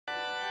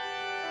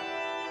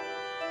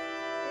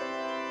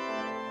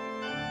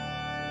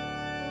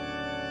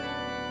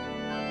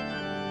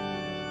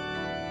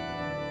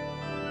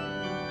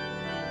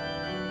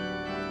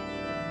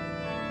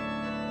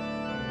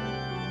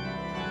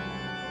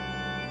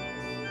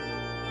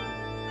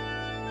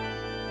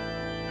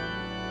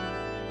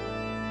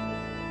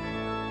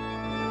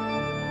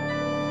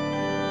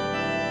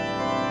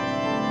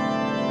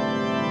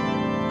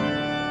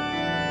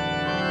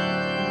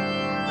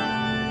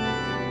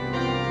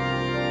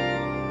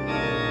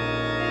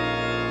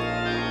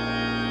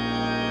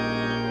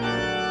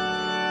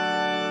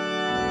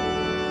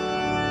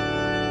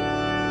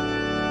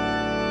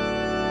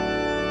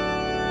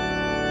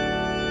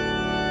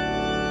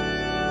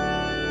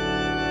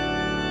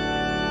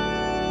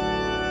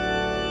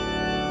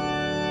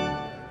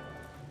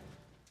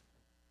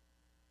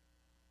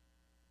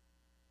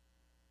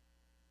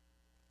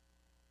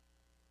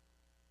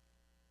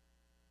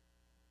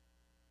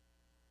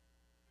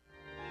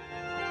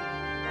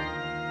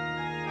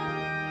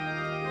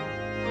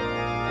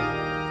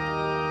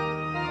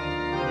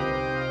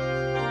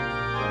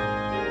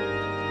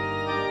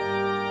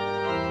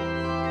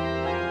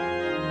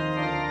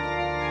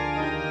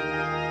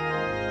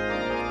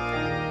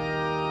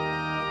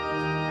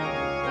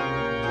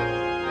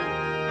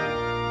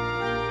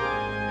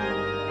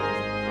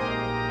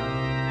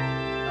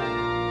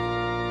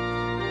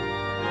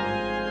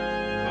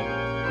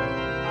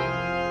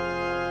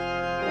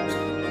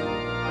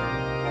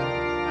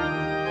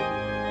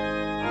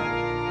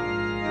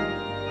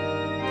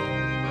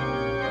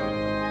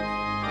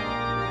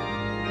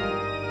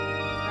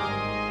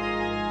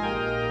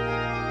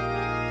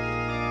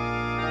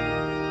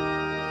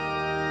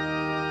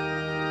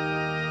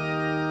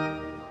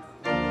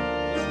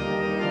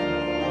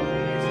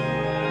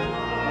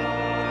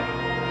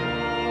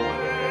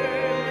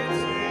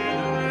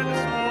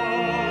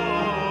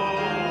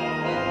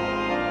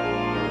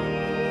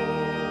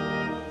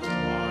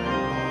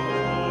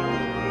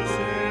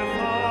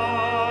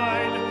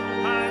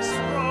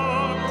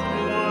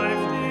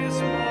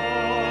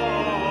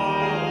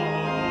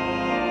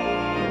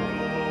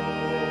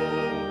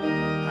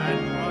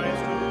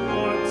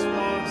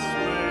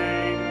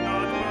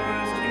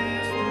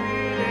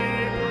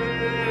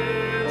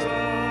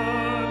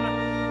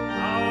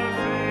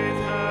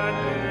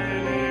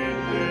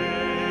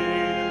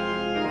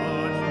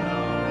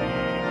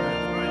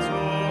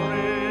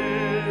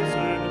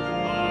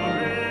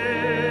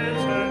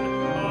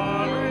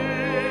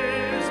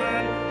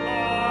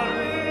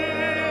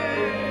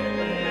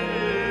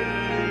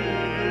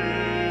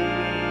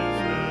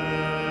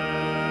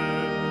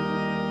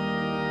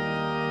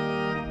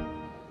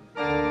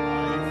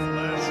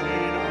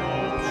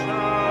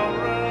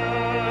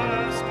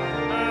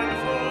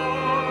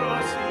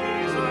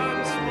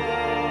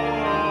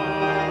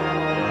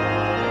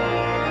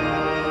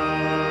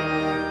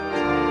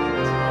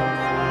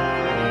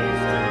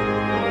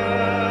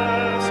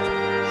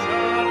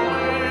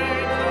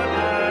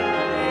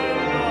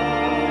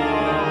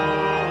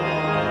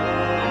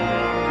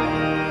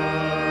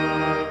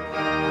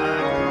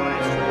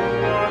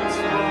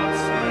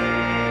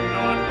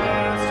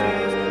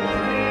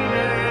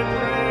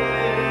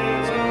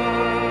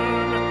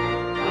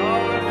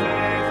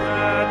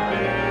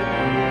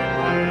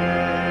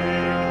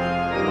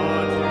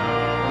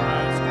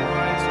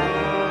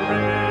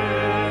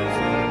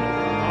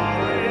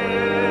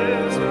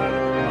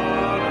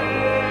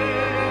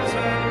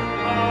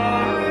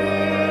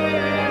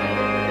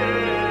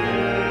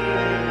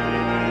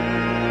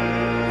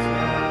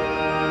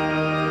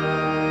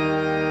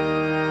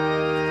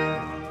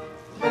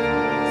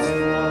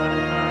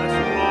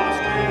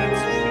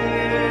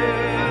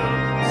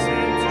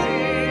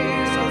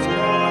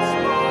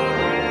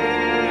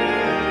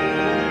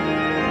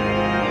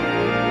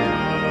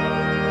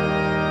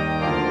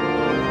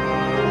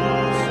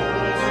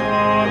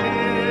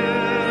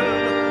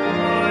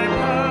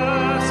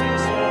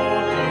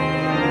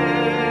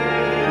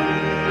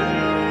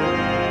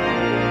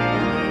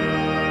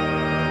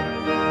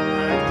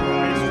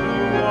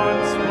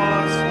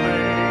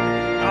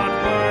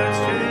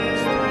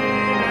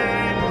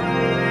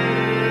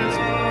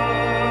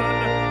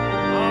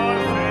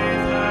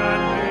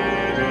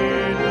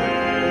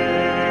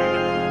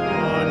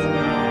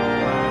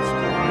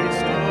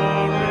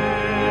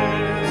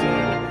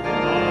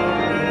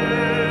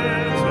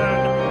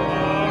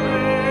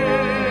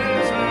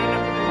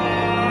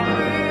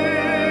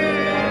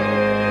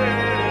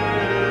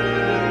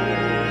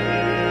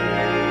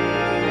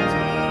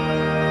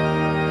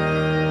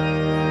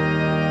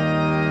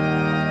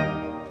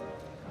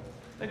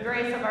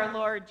grace of our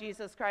Lord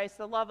Jesus Christ,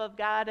 the love of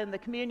God, and the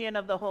communion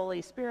of the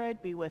Holy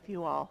Spirit be with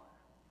you all.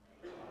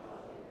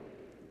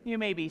 You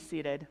may be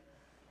seated.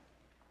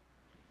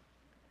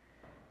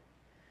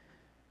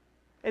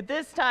 At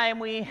this time,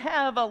 we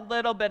have a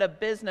little bit of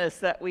business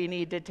that we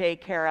need to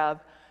take care of.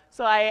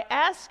 So I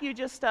ask you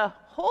just to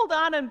hold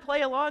on and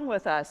play along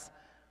with us.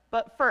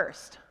 But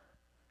first,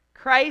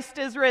 Christ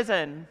is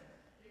risen.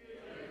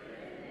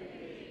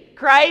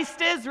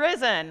 Christ is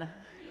risen.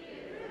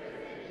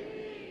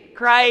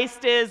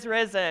 Christ is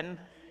risen.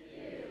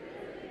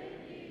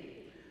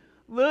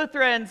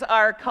 Lutherans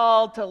are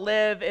called to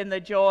live in the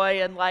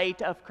joy and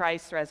light of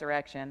Christ's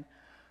resurrection.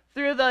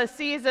 Through the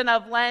season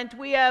of Lent,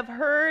 we have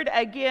heard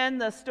again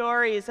the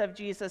stories of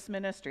Jesus'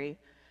 ministry,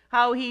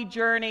 how he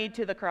journeyed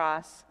to the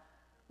cross.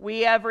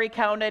 We have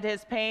recounted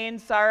his pain,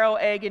 sorrow,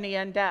 agony,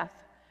 and death.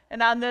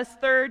 And on this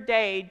third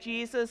day,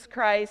 Jesus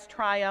Christ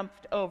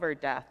triumphed over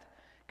death,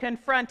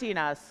 confronting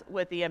us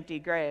with the empty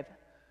grave.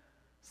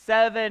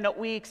 7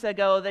 weeks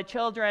ago, the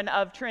children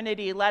of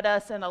Trinity led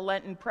us in a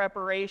Lenten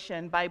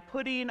preparation by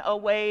putting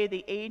away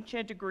the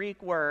ancient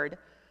Greek word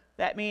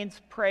that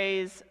means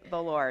praise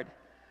the Lord.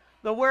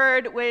 The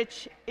word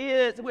which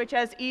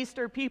as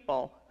Easter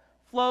people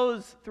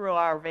flows through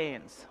our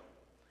veins.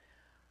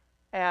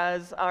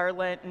 As our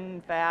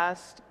Lenten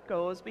fast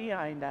goes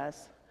behind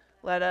us,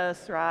 let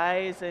us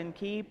rise and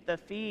keep the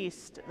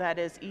feast that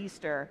is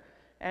Easter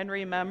and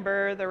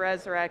remember the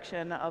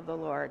resurrection of the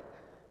Lord.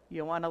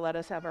 You want to let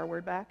us have our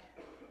word back?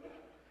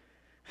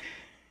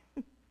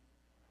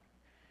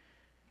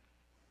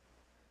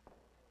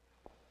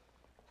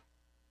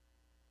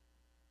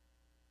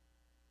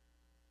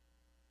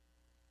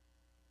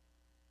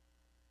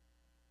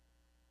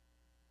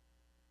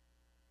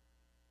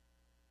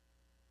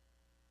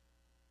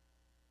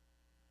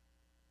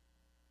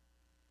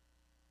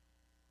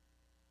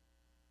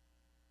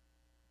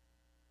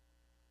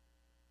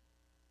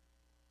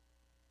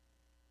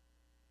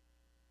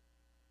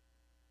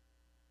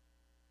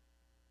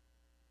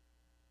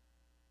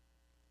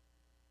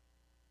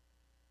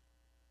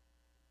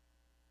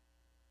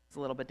 It's a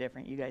little bit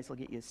different. You guys will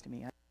get used to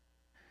me.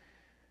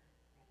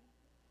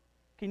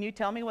 Can you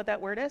tell me what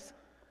that word is?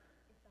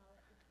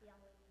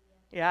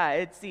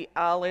 It's the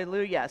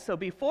Alleluia. So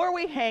before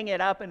we hang it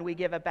up and we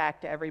give it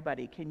back to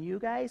everybody, can you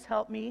guys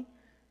help me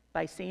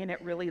by saying it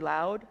really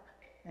loud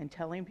and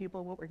telling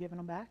people what we're giving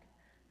them back?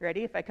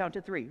 Ready? If I count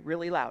to 3,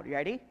 really loud. You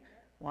ready?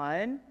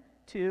 1,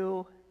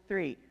 2,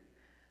 3.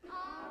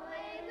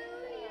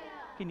 Alleluia.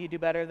 Can you do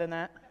better than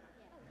that?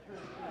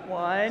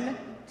 1,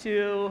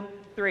 2,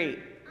 3.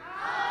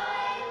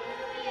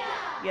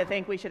 You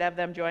think we should have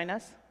them join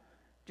us?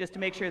 Just to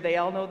make sure they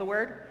all know the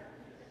word?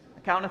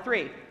 A count of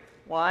 3.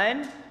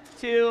 1,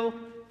 2,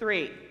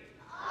 3.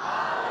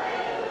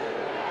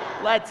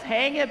 Alleluia. Let's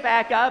hang it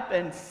back up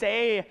and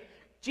say,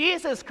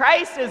 Jesus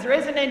Christ is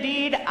risen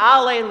indeed.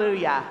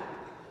 Alleluia.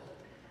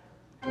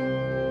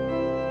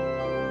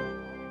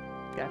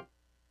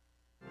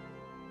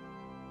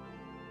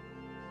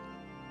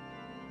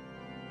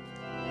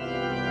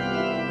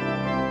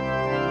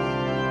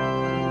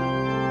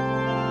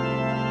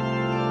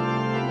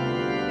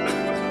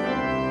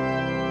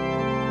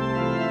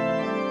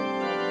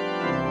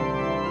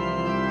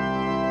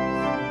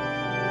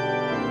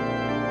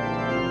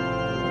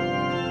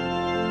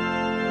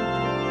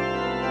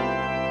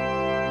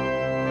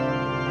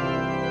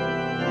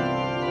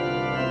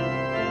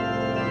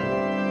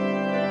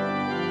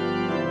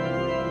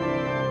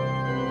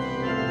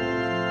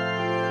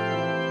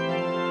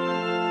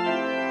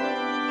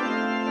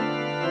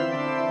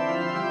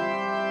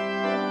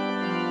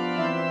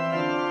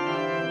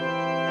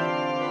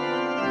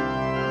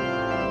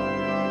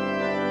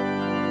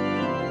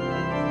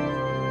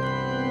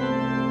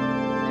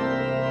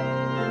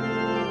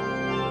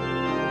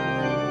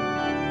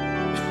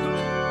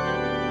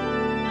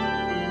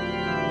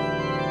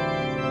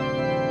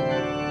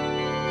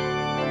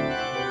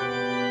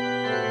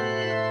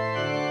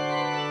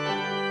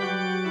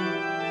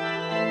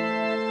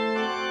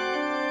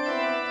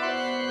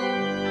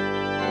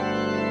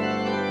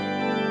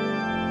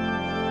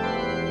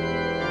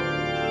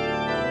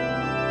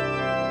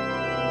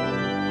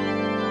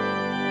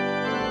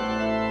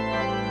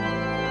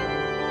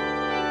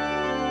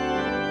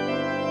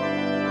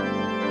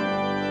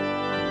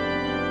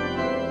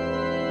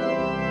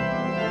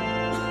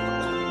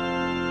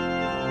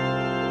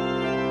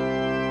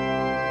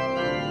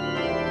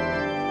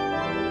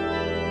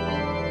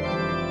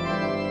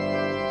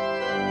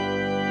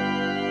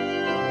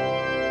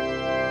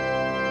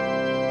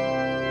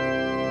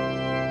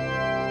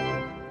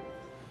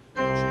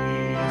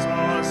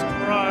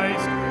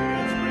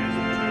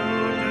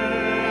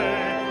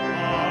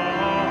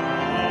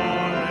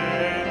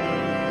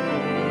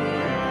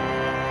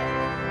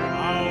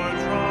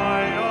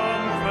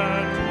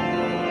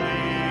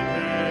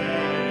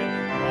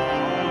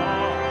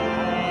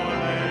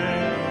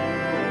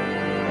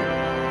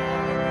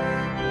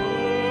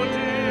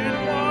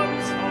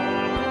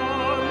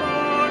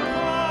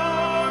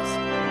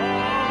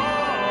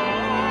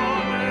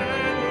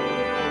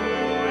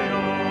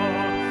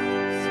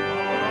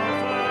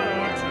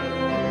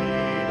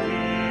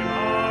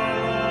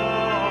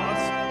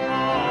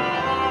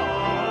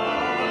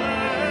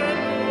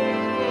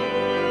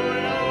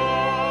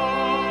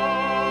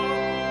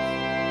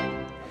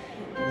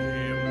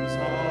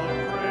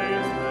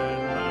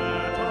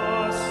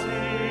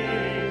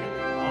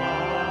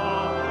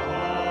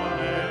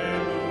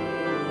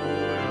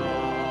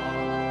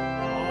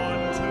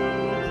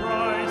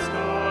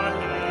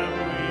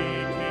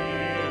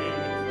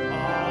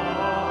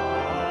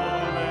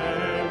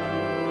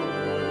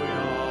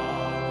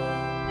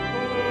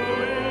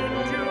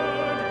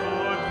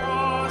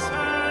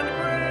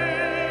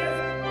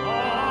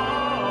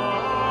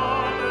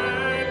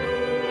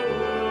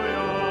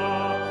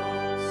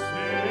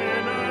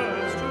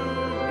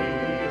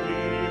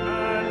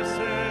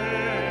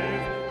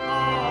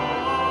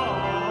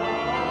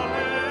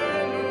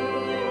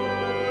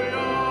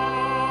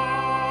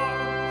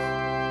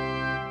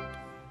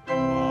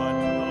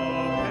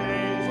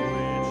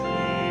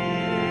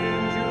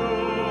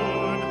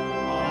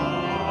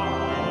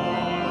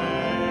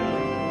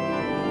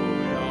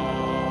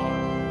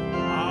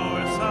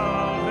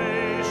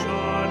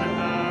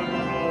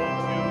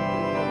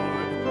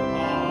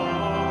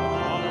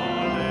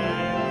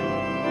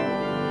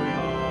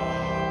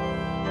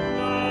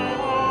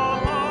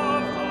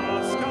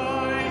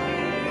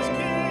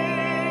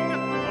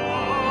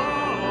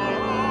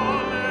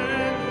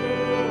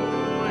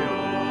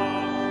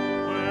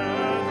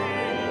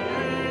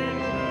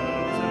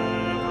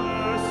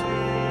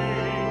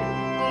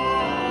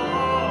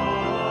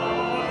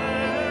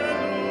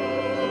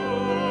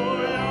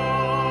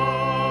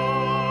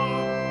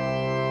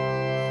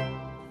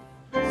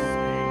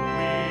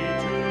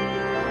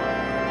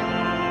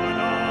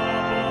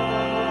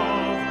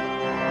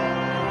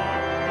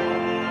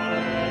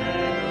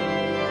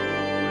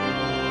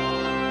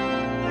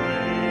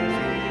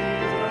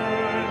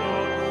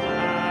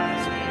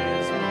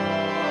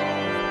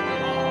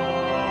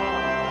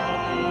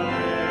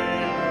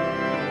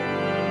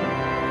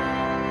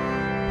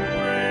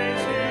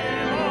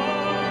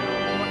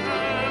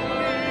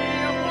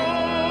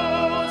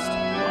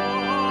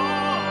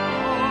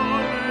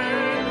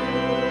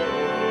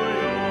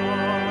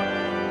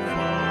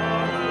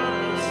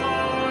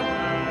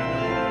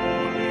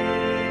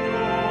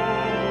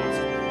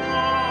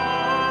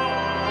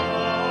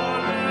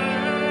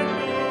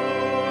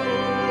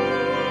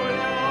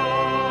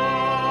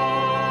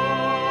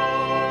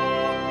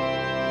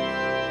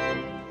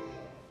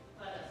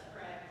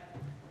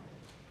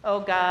 O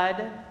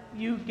God,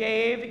 you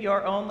gave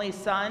your only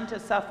Son to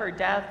suffer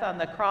death on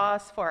the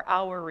cross for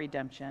our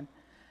redemption,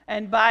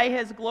 and by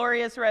his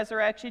glorious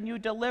resurrection you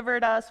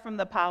delivered us from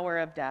the power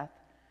of death.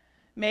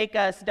 Make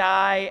us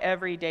die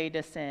every day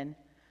to sin,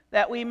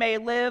 that we may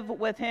live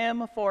with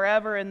him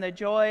forever in the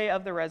joy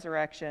of the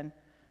resurrection.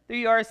 Through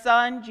your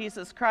Son,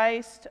 Jesus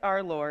Christ,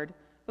 our Lord,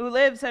 who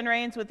lives and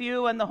reigns with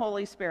you and the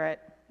Holy Spirit,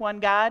 one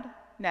God,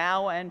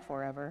 now and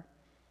forever.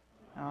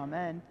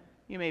 Amen.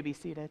 You may be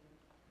seated.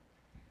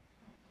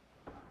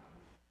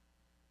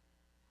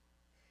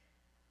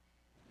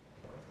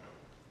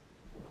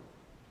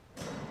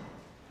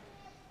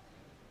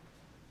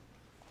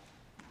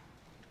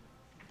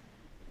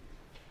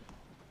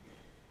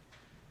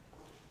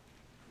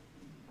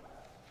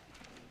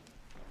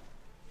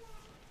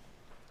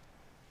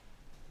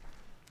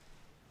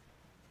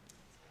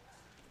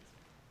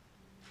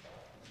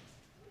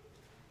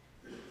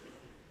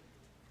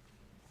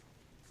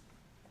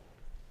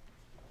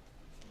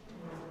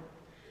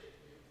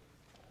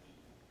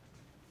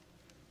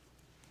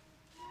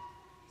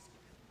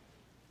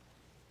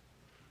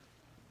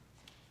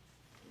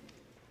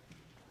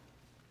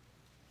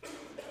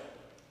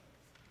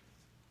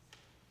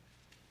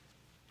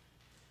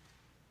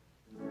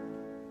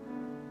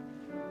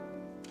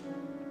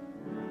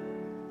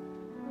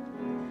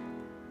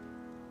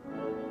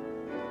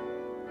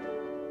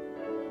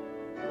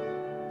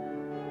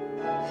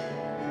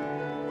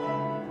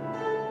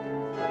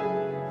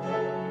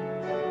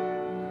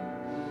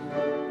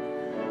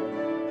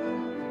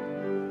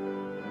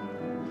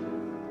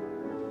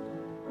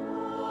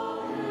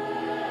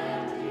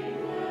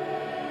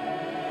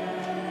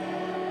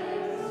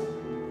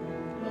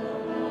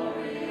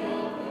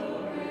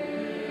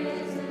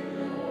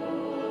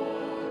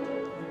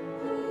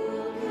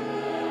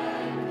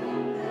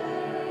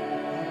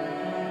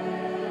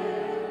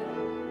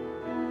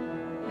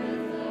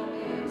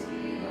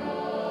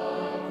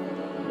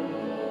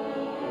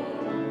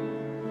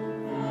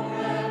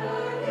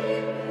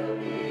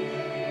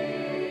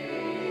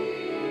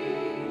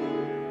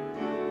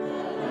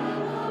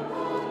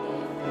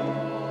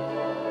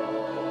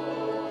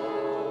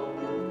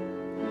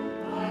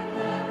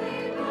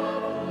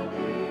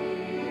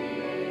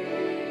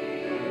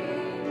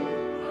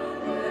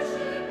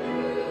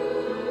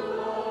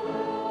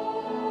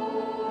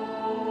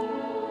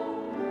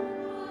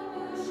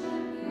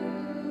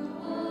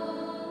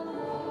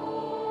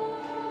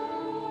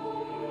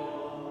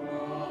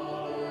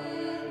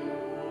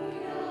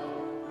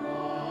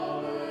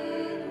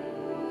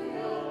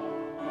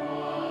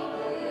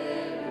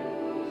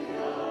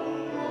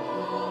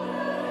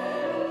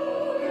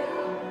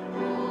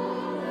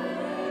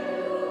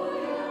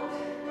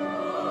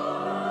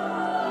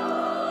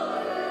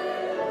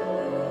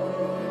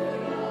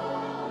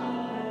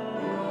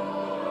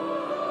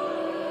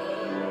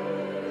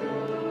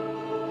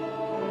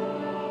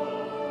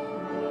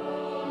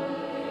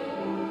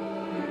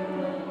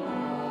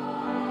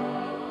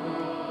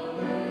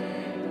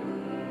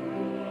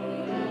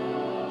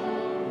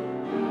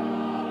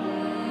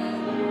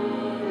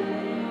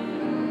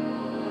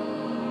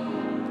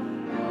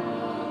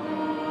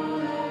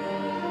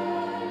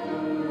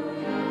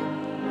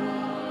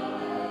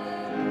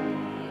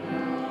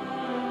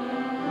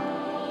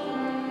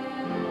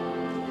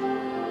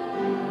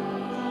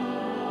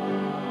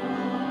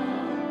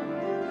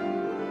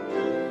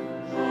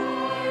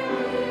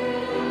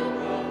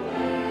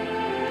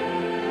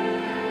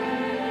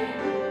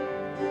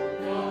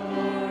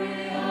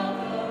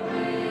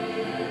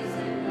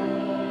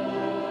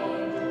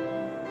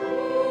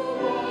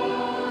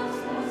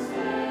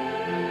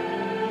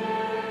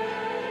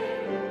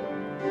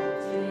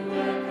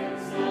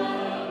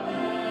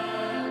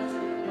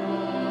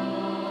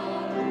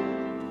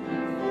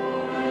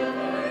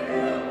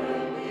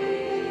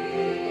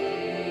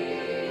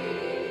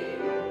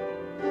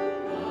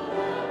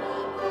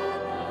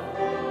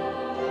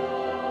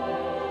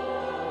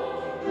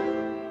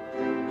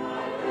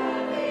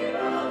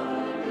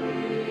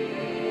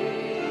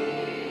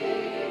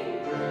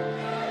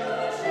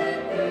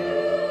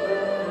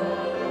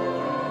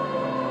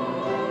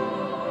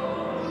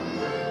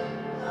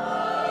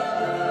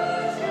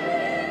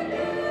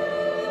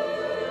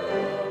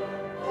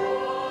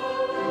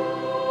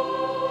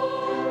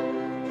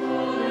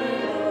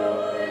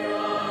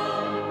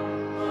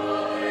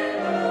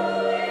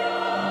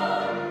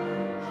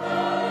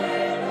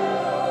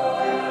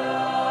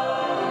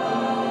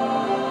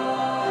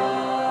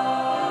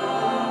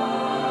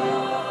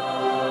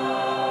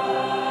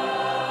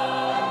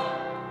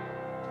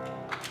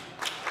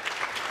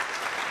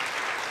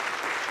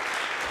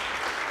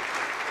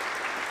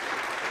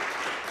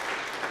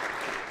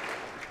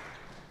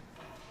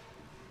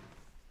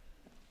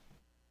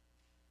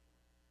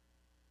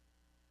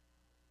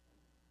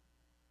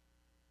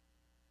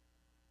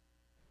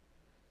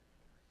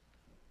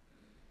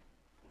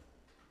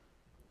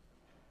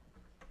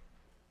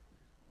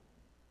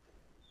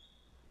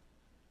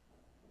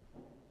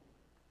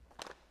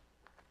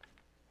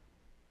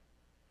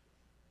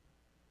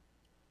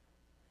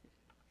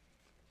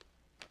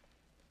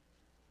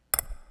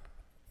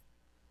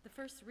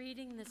 first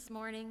reading this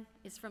morning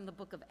is from the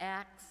book of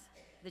Acts,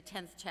 the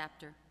 10th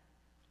chapter.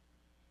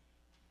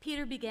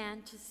 Peter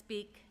began to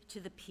speak to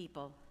the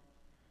people.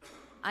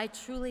 I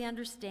truly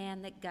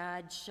understand that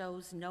God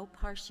shows no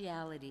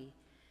partiality,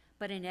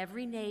 but in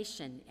every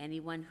nation,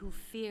 anyone who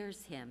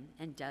fears him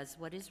and does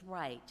what is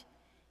right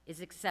is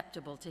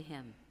acceptable to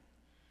him.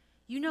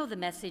 You know the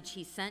message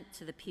he sent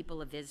to the people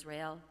of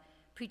Israel,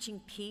 preaching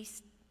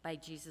peace by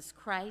Jesus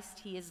Christ.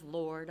 He is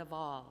Lord of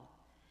all.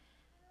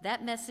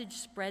 That message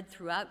spread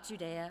throughout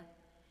Judea,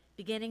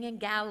 beginning in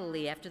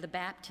Galilee after the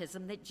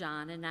baptism that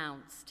John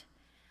announced,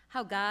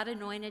 how God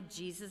anointed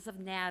Jesus of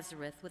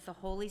Nazareth with the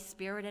Holy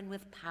Spirit and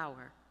with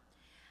power,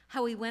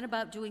 how he went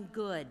about doing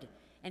good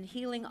and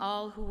healing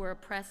all who were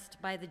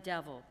oppressed by the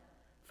devil,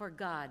 for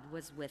God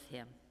was with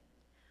him.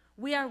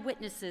 We are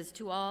witnesses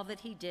to all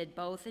that he did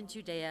both in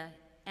Judea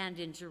and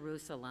in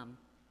Jerusalem.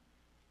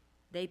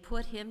 They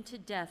put him to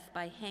death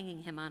by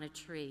hanging him on a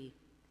tree.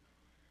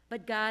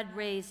 But God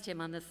raised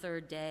him on the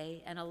third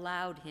day and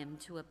allowed him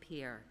to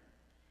appear,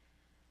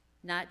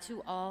 not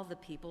to all the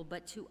people,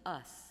 but to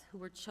us who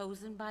were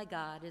chosen by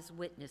God as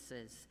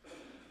witnesses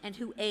and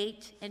who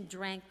ate and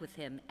drank with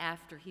him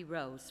after he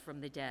rose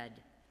from the dead.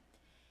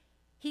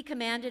 He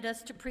commanded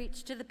us to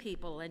preach to the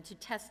people and to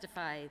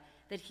testify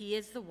that he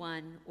is the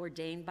one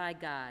ordained by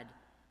God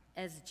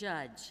as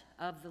judge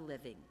of the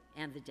living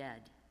and the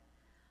dead.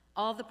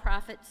 All the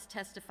prophets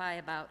testify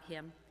about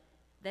him,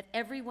 that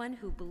everyone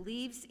who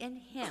believes in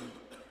him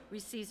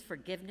receives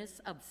forgiveness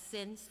of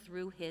sins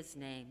through his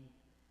name.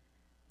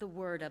 The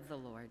word of the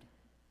Lord.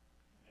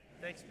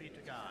 Thanks be to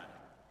God.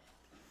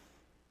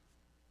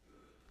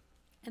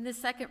 And the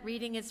second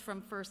reading is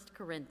from 1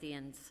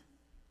 Corinthians.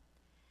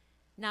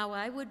 Now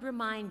I would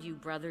remind you,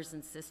 brothers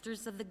and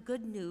sisters, of the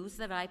good news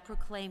that I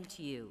proclaimed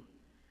to you,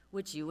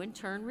 which you in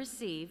turn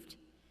received,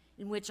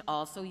 in which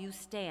also you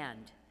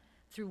stand,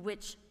 through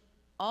which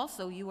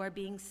also you are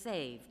being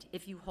saved,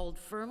 if you hold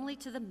firmly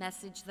to the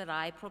message that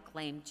I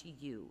proclaimed to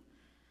you,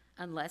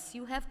 unless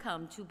you have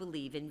come to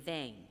believe in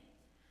vain.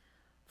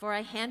 For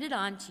I handed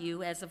on to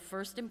you as of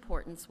first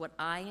importance what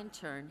I in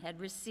turn had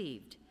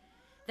received,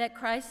 that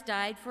Christ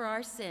died for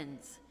our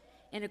sins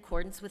in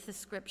accordance with the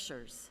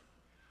Scriptures,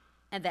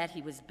 and that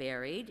he was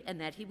buried,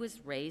 and that he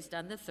was raised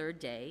on the third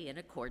day in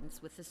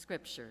accordance with the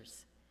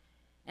Scriptures,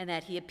 and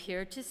that he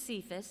appeared to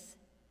Cephas,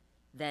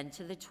 then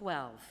to the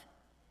 12.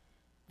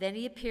 Then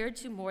he appeared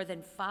to more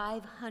than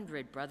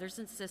 500 brothers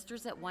and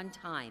sisters at one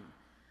time,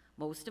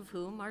 most of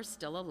whom are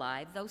still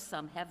alive, though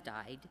some have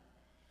died.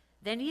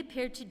 Then he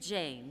appeared to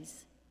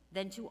James,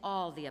 then to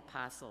all the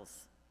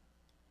apostles.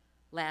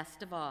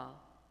 Last of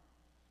all,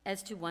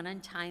 as to one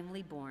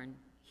untimely born,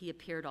 he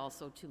appeared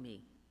also to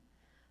me.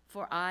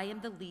 For I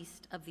am the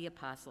least of the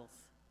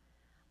apostles,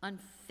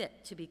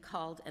 unfit to be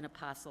called an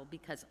apostle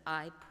because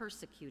I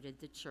persecuted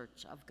the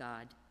church of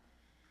God.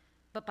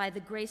 But by the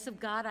grace of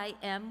God I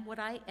am what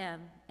I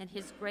am, and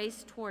his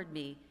grace toward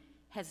me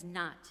has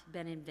not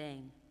been in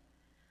vain.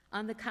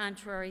 On the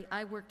contrary,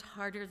 I worked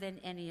harder than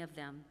any of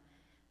them,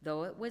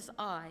 though it was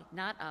I,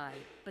 not I,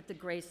 but the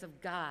grace of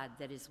God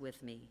that is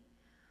with me.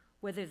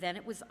 Whether then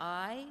it was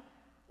I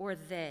or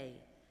they,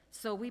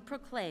 so we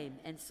proclaim,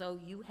 and so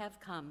you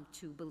have come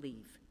to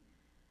believe.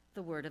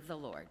 The word of the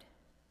Lord.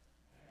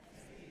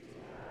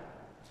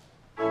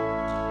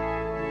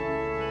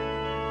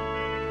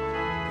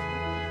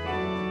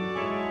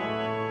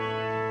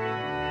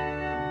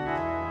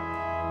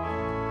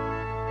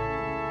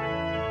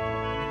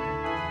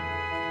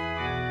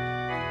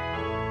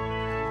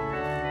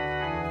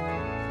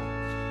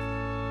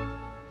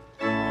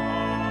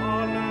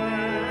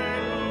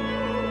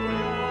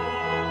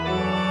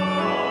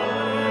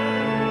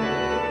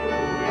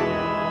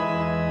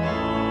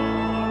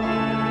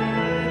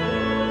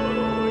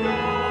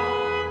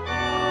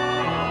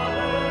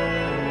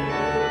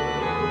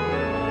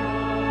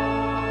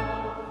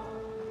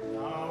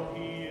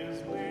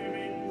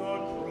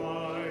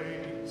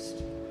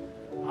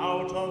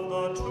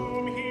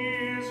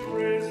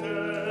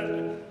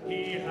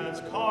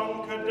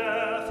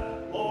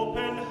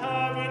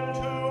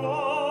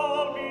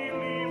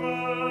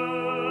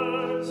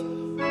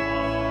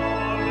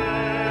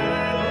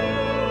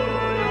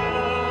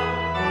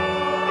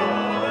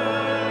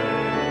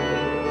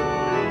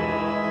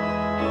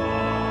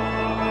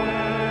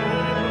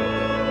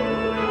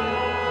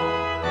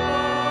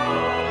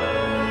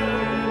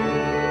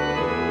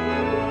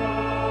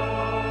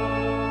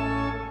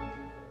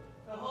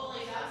 The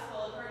Holy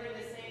Gospel according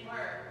to St.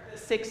 Mark, the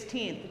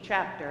 16th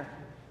chapter.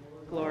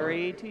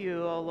 Glory to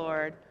you, O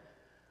Lord.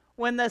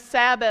 When the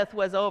Sabbath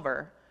was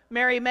over,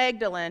 Mary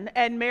Magdalene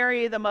and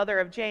Mary, the mother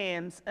of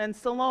James, and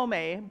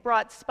Salome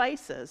brought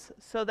spices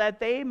so that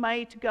they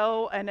might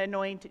go and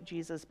anoint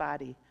Jesus'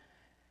 body.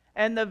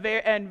 And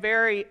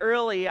very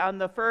early on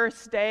the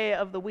first day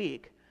of the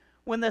week,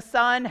 when the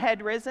sun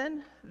had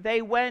risen,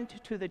 they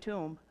went to the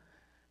tomb.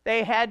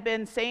 They had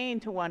been saying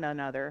to one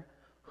another,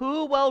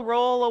 "Who will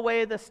roll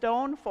away the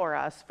stone for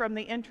us from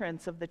the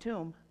entrance of the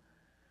tomb?"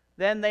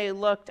 Then they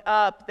looked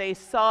up, they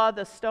saw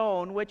the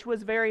stone, which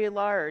was very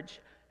large,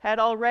 had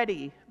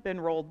already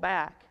been rolled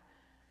back.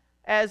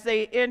 As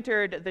they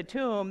entered the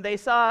tomb, they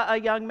saw a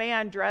young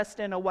man dressed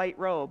in a white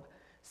robe,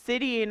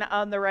 sitting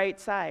on the right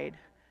side,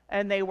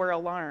 and they were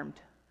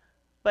alarmed.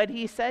 But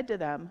he said to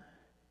them,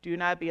 "Do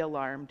not be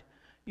alarmed.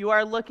 You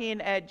are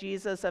looking at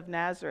Jesus of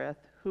Nazareth,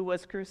 who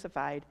was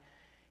crucified.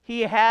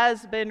 He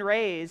has been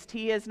raised.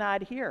 He is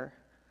not here.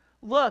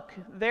 Look,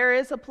 there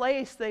is a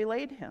place they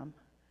laid him.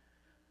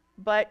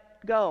 But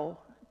go,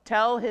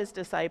 tell his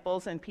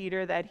disciples and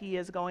Peter that he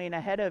is going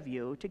ahead of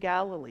you to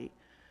Galilee.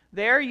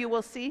 There you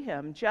will see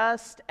him,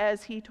 just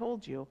as he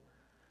told you."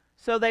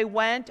 So they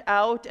went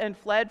out and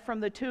fled from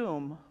the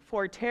tomb,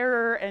 for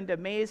terror and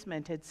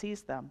amazement had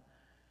seized them.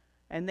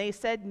 And they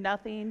said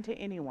nothing to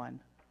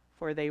anyone,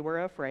 for they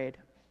were afraid.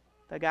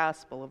 The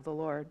gospel of the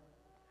Lord.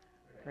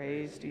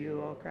 Praise to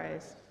you, O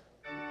Christ.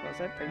 Was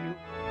it for you?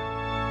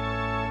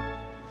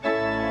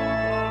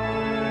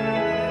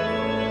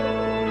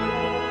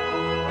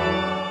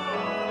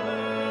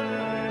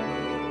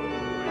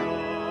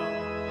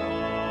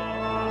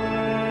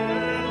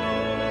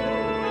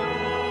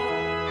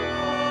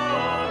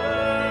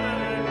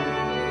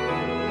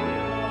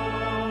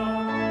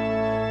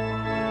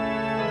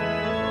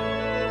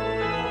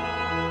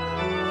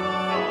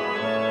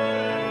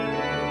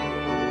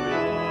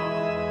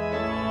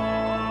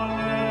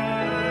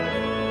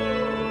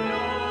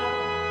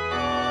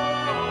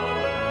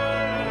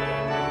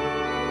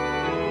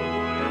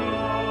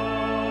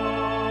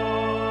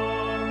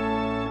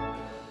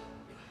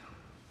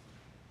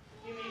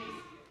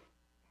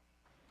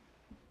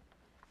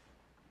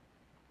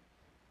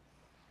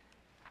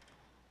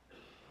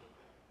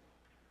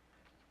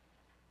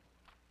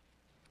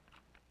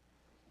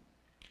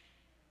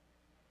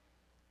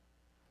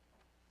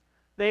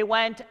 They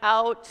went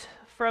out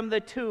from the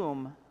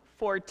tomb,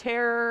 for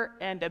terror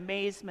and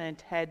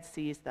amazement had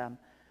seized them.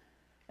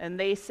 And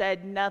they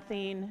said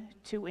nothing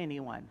to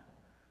anyone,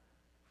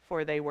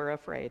 for they were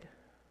afraid.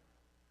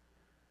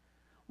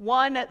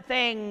 One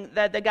thing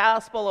that the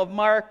Gospel of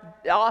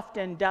Mark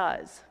often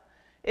does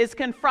is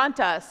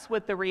confront us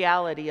with the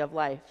reality of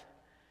life.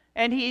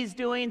 And he's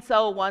doing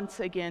so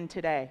once again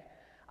today.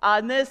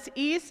 On this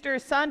Easter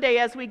Sunday,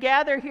 as we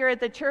gather here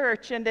at the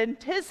church and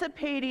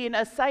anticipating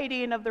a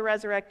sighting of the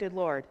resurrected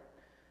Lord.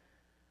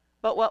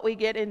 But what we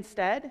get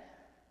instead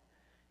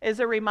is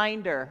a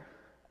reminder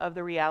of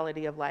the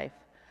reality of life.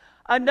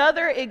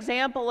 Another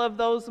example of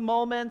those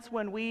moments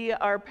when we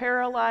are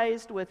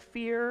paralyzed with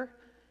fear,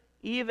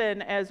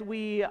 even as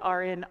we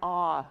are in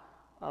awe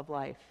of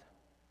life.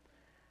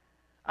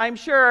 I'm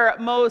sure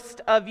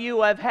most of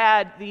you have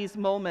had these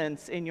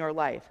moments in your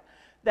life.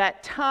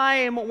 That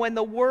time when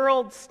the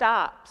world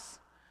stops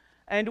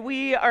and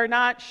we are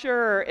not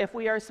sure if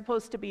we are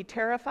supposed to be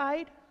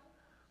terrified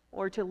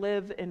or to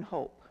live in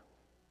hope.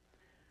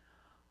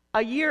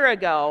 A year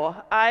ago,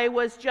 I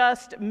was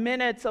just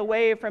minutes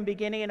away from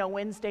beginning a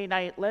Wednesday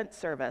night Lent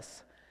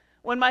service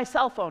when my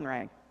cell phone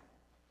rang,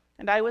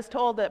 and I was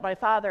told that my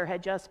father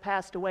had just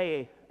passed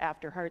away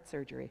after heart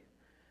surgery.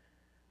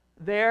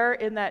 There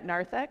in that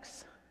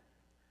narthex,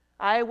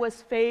 I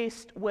was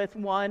faced with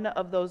one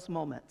of those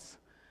moments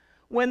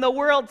when the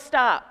world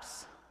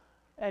stops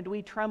and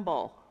we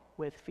tremble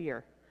with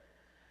fear.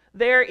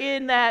 There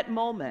in that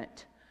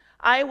moment,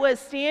 I was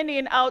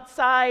standing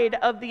outside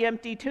of the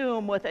empty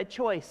tomb with a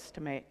choice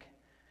to make.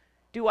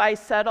 Do I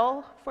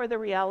settle for the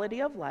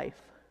reality of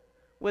life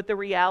with the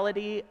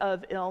reality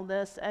of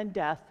illness and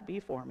death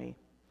before me?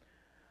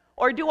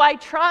 Or do I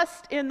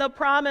trust in the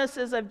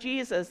promises of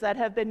Jesus that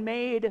have been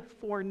made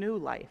for new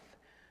life,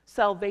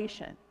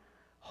 salvation,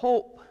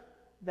 hope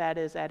that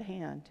is at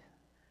hand?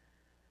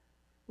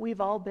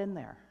 We've all been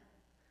there.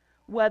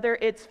 Whether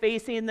it's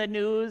facing the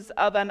news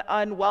of an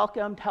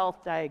unwelcomed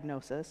health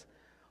diagnosis,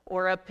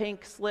 or a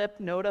pink slip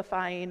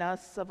notifying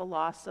us of a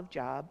loss of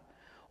job,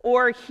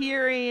 or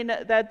hearing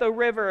that the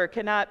river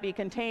cannot be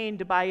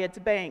contained by its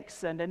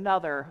banks and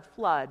another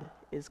flood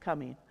is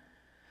coming.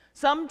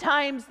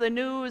 Sometimes the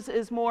news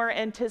is more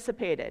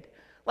anticipated,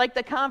 like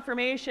the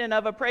confirmation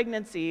of a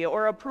pregnancy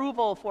or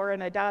approval for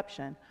an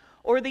adoption,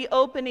 or the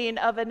opening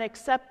of an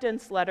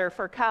acceptance letter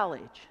for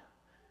college.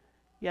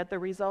 Yet the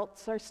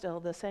results are still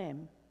the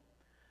same.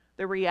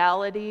 The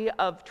reality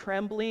of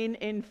trembling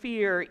in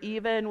fear,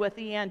 even with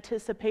the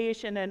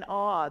anticipation and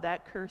awe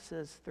that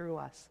curses through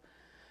us.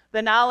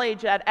 The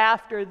knowledge that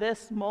after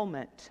this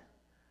moment,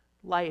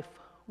 life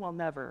will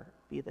never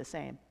be the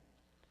same.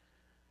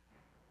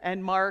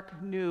 And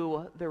Mark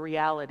knew the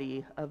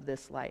reality of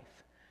this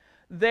life.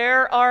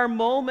 There are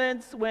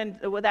moments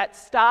that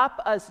stop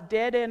us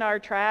dead in our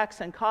tracks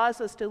and cause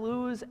us to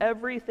lose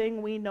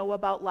everything we know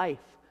about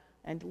life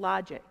and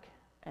logic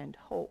and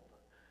hope.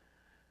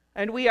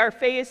 And we are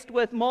faced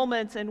with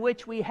moments in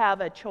which we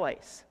have a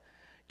choice.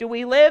 Do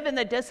we live in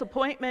the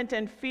disappointment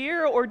and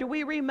fear, or do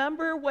we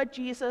remember what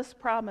Jesus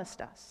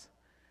promised us?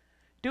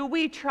 Do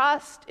we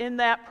trust in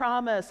that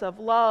promise of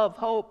love,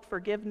 hope,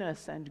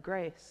 forgiveness, and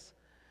grace?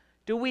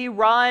 Do we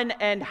run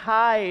and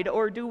hide,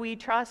 or do we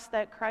trust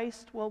that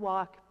Christ will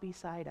walk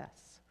beside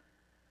us?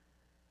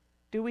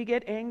 Do we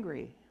get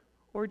angry,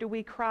 or do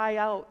we cry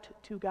out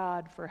to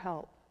God for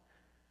help?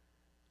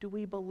 Do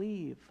we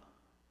believe,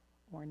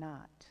 or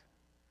not.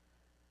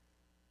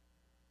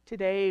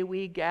 Today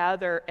we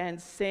gather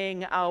and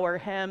sing our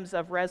hymns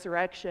of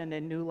resurrection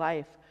and new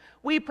life.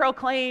 We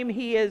proclaim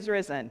he is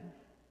risen.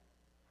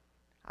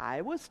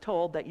 I was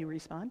told that you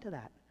respond to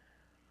that.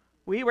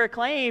 We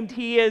proclaimed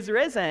he is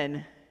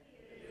risen.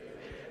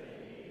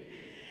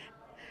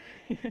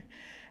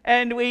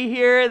 And we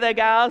hear the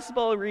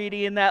gospel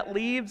reading that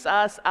leaves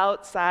us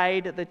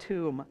outside the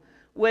tomb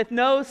with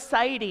no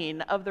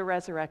sighting of the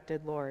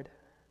resurrected Lord.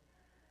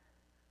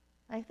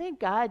 I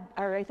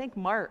think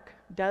Mark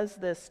does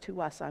this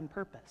to us on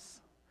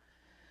purpose.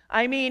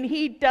 I mean,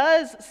 he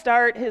does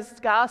start his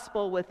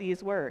gospel with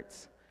these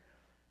words.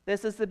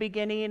 This is the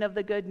beginning of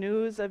the good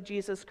news of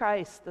Jesus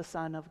Christ, the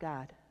Son of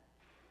God.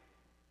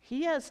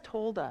 He has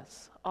told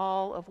us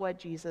all of what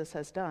Jesus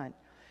has done.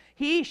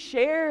 He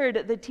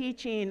shared the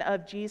teaching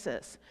of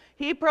Jesus.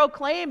 He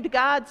proclaimed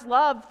God's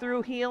love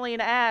through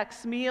healing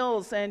acts,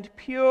 meals, and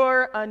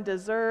pure,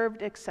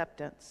 undeserved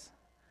acceptance.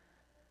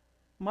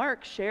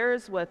 Mark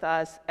shares with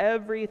us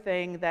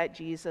everything that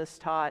Jesus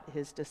taught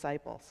his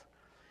disciples,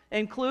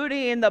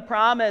 including the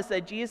promise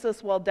that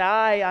Jesus will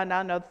die and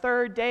on the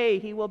third day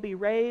he will be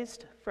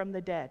raised from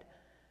the dead.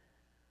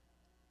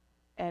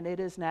 And it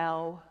is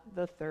now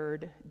the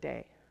third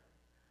day.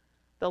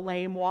 The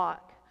lame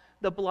walk,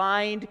 the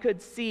blind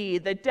could see,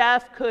 the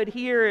deaf could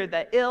hear,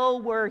 the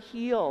ill were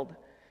healed.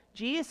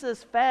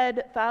 Jesus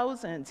fed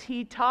thousands.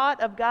 He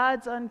taught of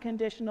God's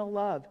unconditional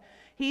love.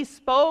 He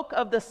spoke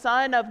of the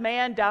Son of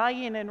Man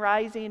dying and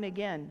rising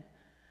again.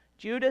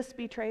 Judas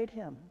betrayed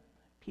him.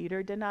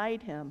 Peter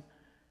denied him.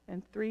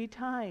 And 3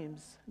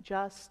 times,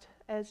 just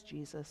as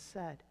Jesus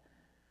said.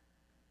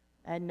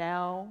 And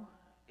now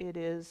it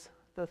is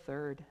the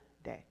third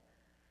day.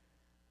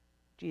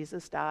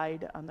 Jesus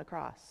died on the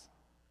cross.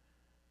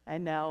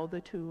 And now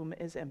the tomb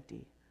is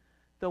empty.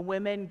 The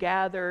women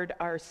gathered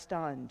are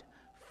stunned,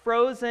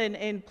 frozen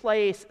in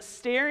place,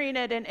 staring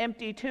at an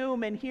empty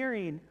tomb and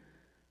hearing,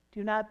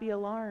 "Do not be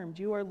alarmed.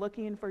 You are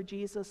looking for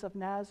Jesus of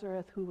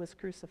Nazareth who was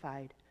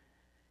crucified.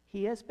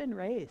 He has been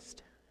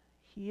raised.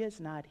 He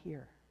is not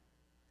here."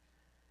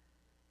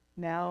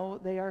 Now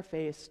they are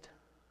faced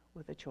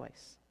with a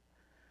choice: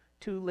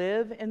 to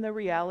live in the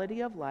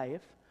reality of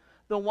life,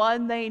 the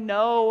one they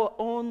know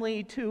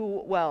only too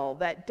well,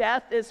 that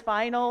death is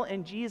final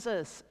and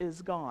Jesus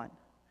is gone.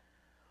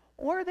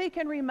 Or they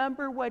can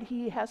remember what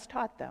he has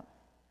taught them.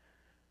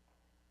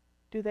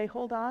 Do they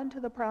hold on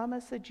to the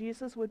promise that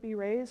Jesus would be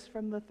raised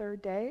from the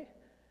third day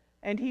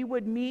and he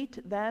would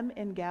meet them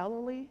in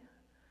Galilee?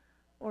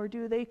 Or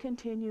do they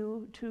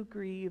continue to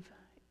grieve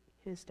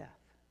his death?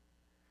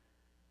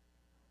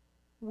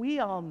 We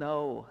all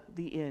know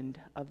the end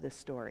of this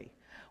story.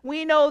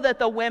 We know that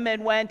the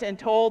women went and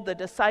told the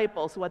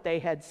disciples what they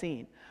had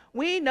seen.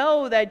 We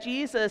know that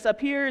Jesus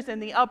appears in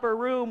the upper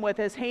room with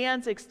his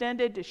hands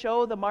extended to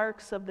show the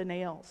marks of the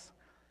nails.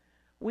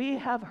 We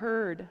have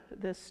heard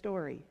this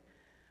story.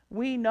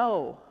 We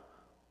know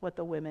what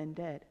the women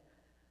did.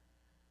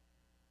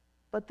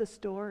 But the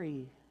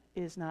story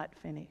is not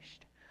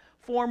finished.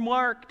 For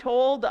Mark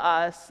told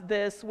us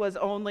this was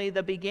only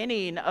the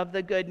beginning of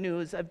the good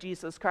news of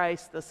Jesus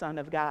Christ, the Son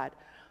of God.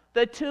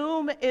 The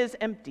tomb is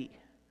empty.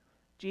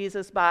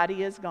 Jesus'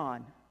 body is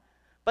gone.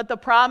 But the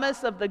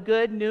promise of the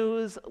good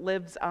news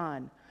lives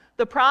on.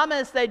 The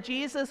promise that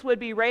Jesus would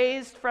be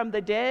raised from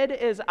the dead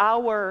is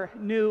our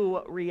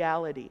new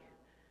reality.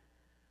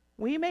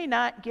 We may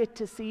not get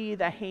to see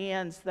the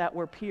hands that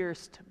were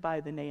pierced by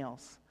the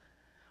nails.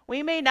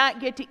 We may not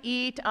get to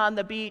eat on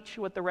the beach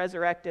with the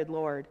resurrected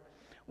Lord.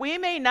 We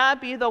may not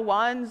be the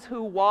ones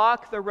who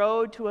walk the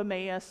road to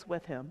Emmaus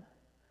with him.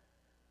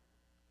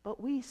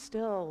 But we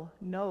still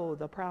know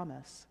the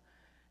promise.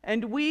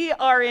 And we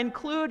are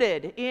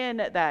included in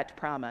that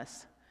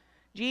promise.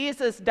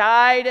 Jesus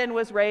died and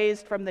was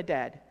raised from the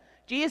dead.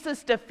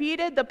 Jesus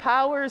defeated the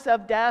powers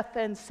of death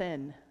and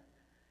sin.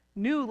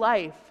 New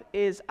life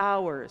is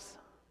ours.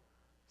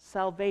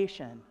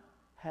 Salvation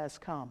has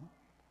come.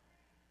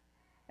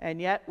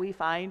 And yet we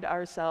find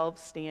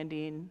ourselves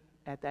standing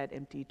at that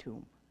empty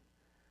tomb.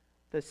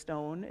 The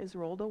stone is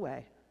rolled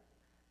away,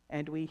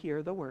 and we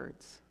hear the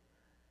words,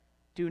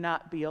 "Do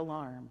not be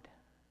alarmed.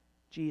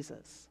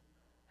 Jesus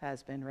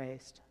has been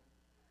raised."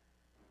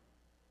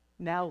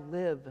 Now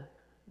live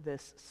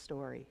this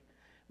story.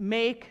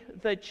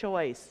 Make the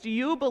choice. Do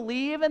you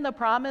believe in the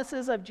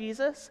promises of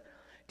Jesus?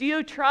 Do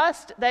you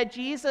trust that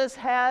Jesus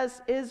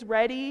is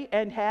ready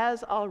and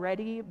has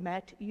already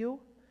met you?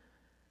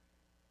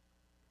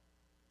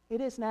 It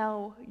is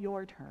now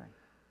your turn.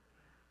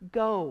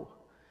 Go.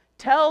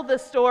 Tell the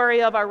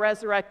story of our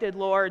resurrected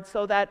Lord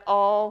so that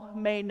all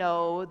may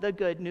know the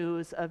good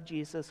news of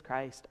Jesus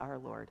Christ our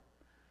Lord.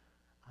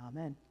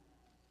 Amen.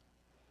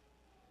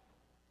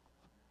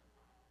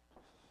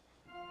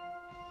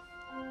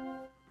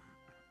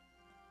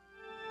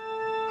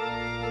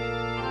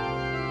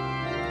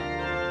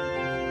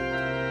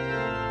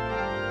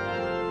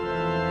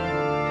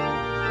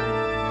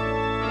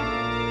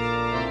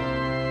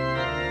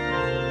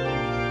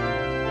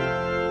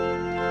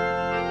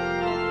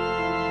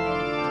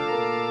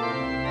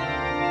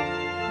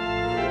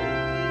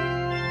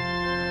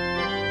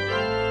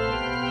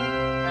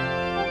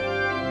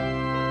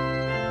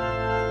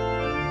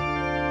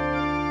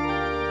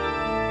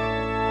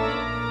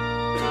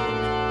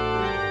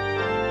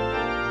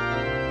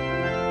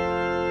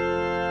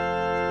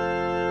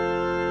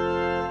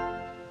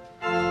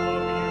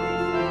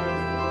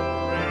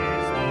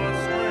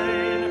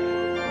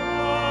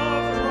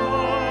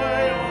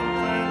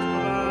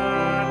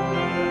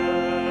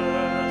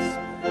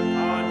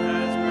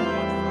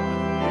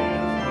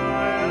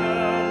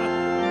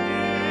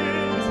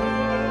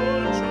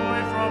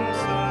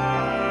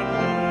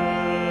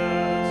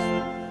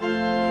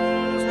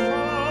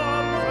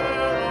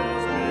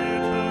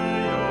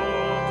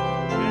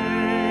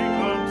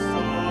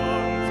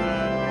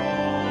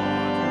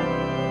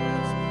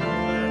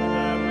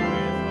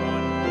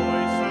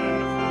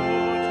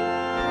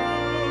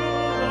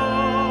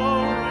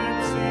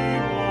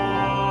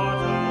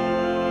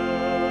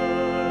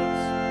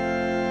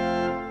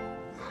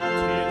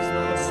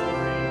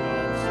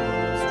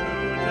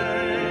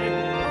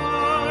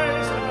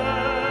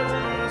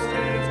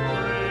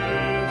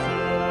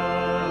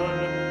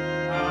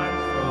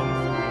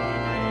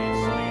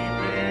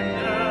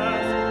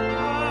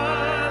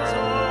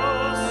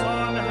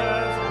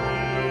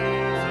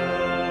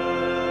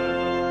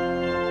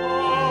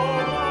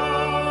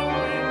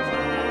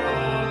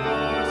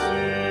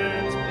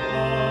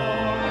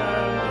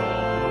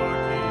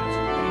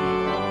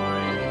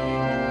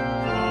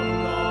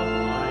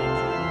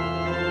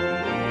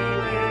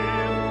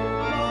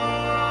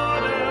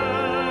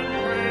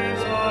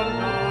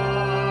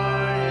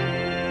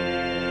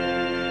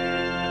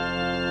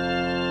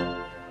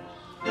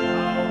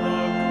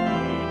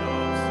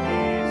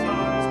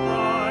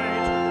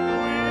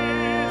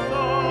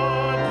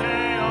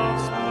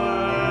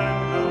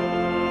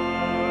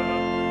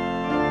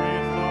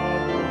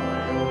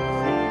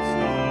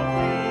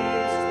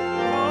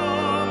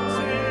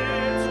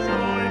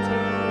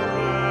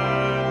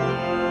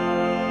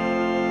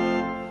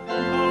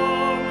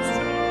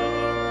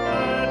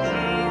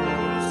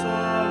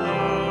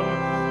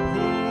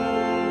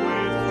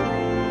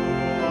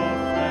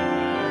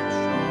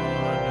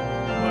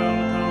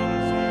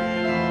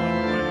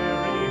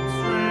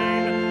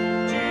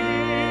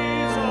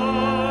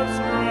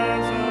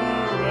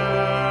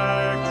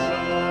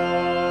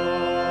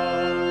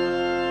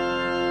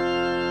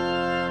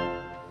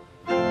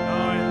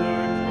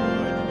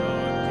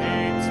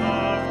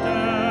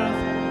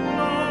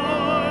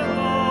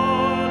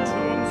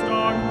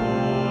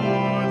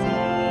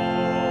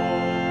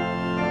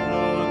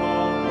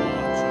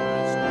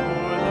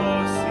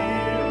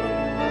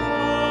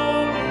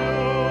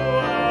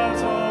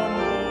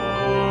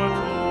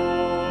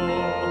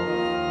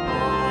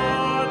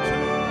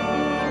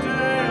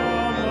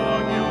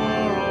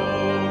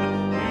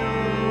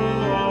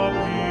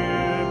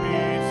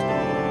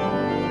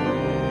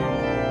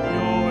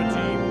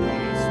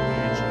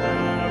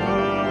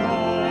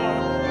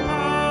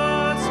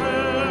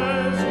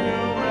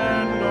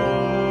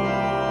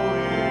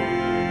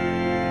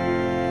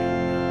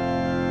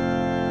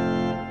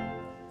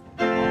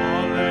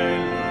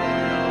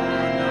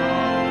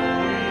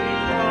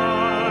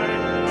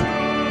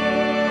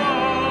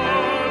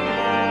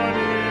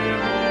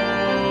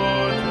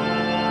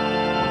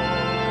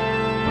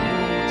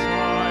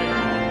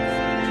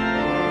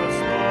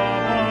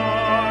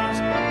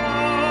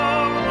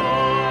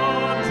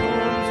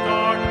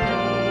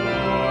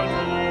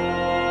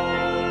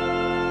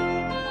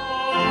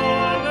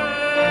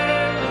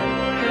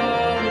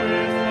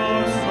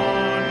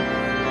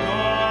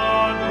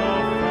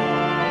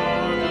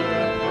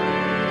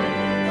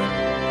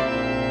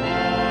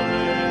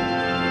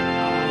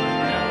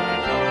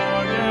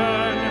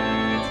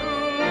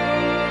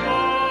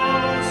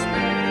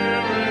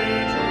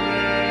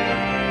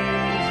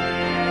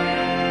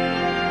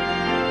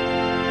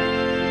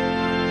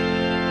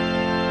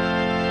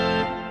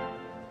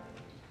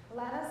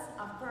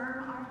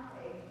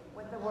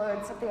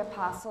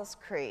 Apostles'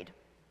 Creed.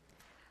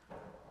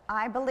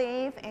 I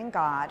believe in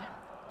God,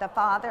 the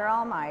Father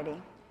Almighty,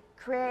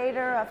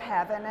 creator of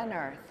heaven and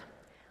earth.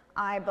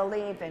 I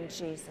believe in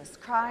Jesus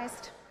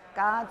Christ,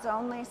 God's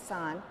only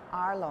Son,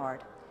 our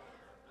Lord,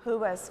 who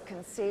was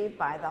conceived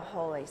by the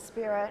Holy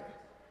Spirit,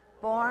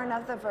 born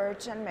of the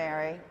Virgin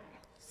Mary,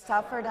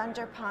 suffered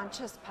under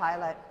Pontius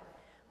Pilate,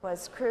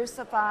 was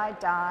crucified,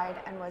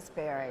 died, and was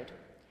buried.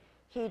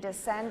 He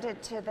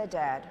descended to the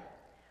dead.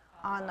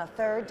 On the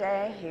third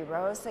day he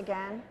rose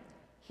again.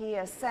 He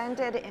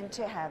ascended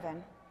into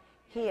heaven.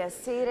 He is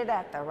seated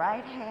at the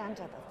right hand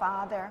of the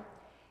Father,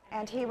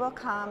 and he will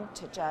come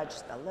to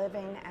judge the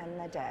living and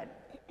the dead.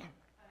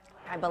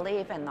 I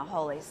believe in the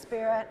Holy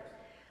Spirit,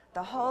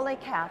 the Holy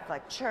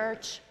Catholic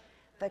Church,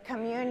 the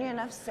communion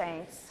of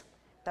saints,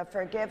 the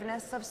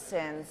forgiveness of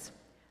sins,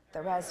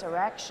 the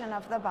resurrection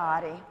of the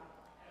body,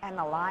 and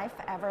the life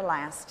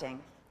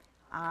everlasting.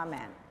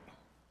 Amen.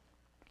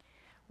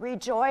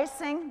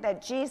 Rejoicing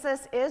that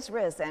Jesus is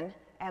risen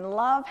and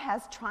love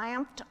has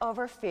triumphed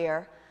over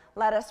fear,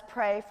 let us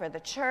pray for the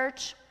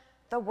church,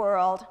 the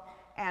world,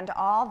 and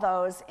all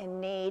those in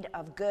need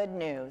of good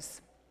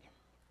news.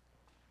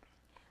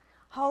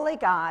 Holy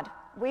God,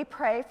 we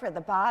pray for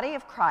the body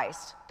of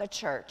Christ, the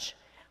church.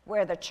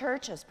 Where the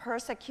church is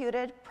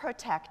persecuted,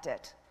 protect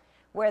it.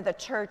 Where the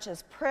church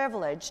is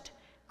privileged,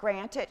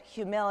 grant it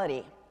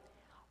humility.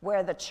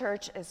 Where the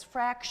church is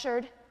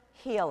fractured,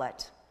 heal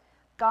it.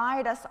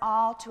 Guide us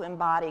all to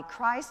embody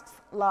Christ's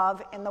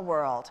love in the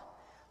world.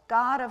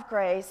 God of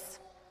grace,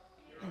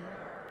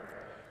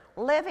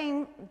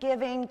 living,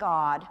 giving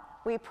God,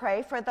 we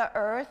pray for the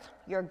earth,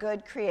 your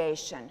good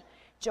creation.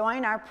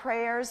 Join our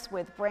prayers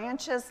with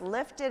branches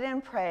lifted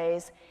in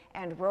praise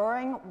and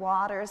roaring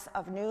waters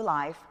of new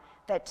life,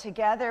 that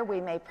together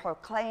we may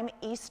proclaim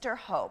Easter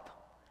hope.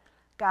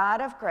 God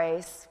of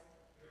grace,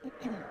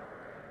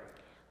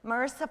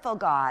 merciful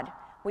God,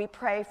 we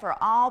pray for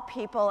all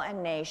people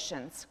and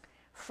nations.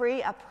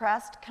 Free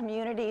oppressed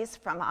communities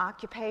from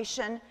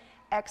occupation,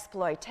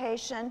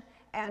 exploitation,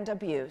 and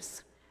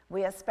abuse.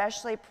 We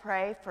especially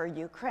pray for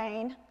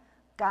Ukraine,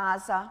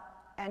 Gaza,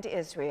 and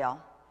Israel.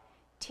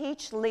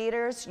 Teach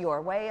leaders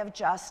your way of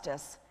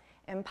justice.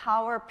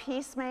 Empower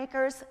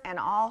peacemakers and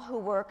all who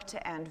work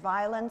to end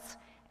violence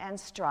and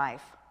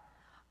strife.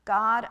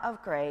 God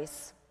of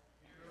grace,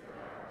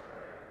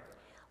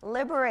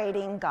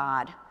 liberating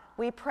God,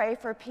 we pray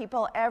for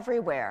people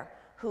everywhere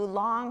who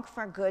long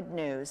for good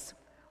news.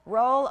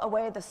 Roll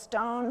away the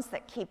stones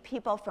that keep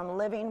people from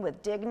living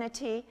with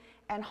dignity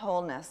and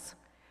wholeness.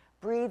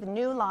 Breathe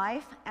new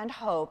life and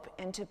hope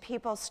into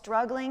people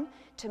struggling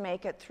to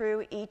make it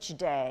through each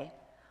day.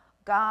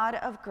 God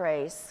of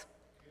grace,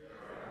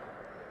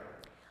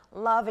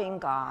 loving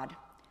God,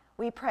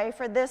 we pray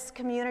for this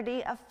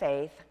community of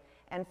faith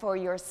and for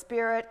your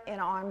Spirit in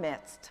our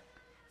midst.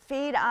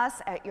 Feed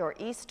us at your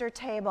Easter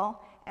table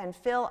and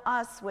fill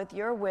us with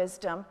your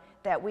wisdom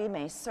that we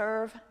may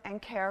serve and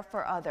care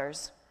for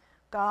others.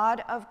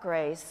 God of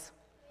grace,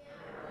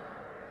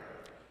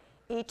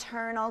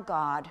 eternal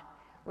God,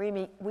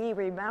 we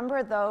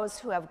remember those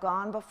who have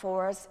gone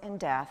before us in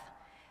death,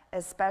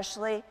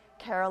 especially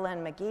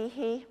Carolyn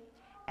McGeehee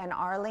and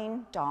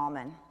Arlene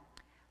Dahlman.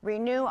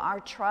 Renew our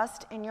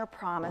trust in your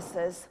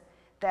promises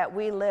that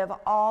we live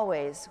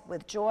always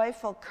with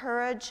joyful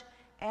courage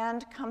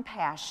and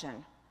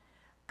compassion.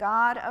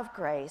 God of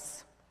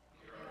grace,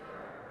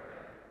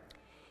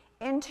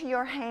 into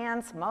your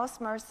hands,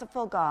 most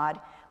merciful God,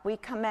 we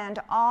commend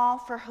all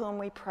for whom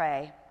we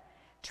pray,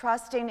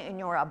 trusting in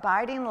your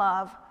abiding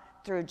love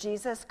through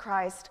Jesus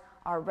Christ,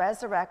 our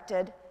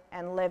resurrected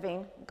and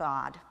living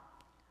God.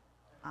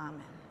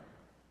 Amen.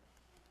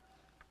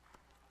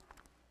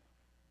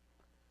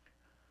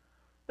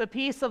 The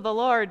peace of the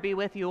Lord be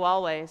with you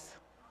always.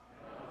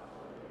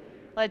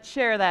 Let's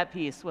share that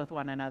peace with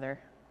one another.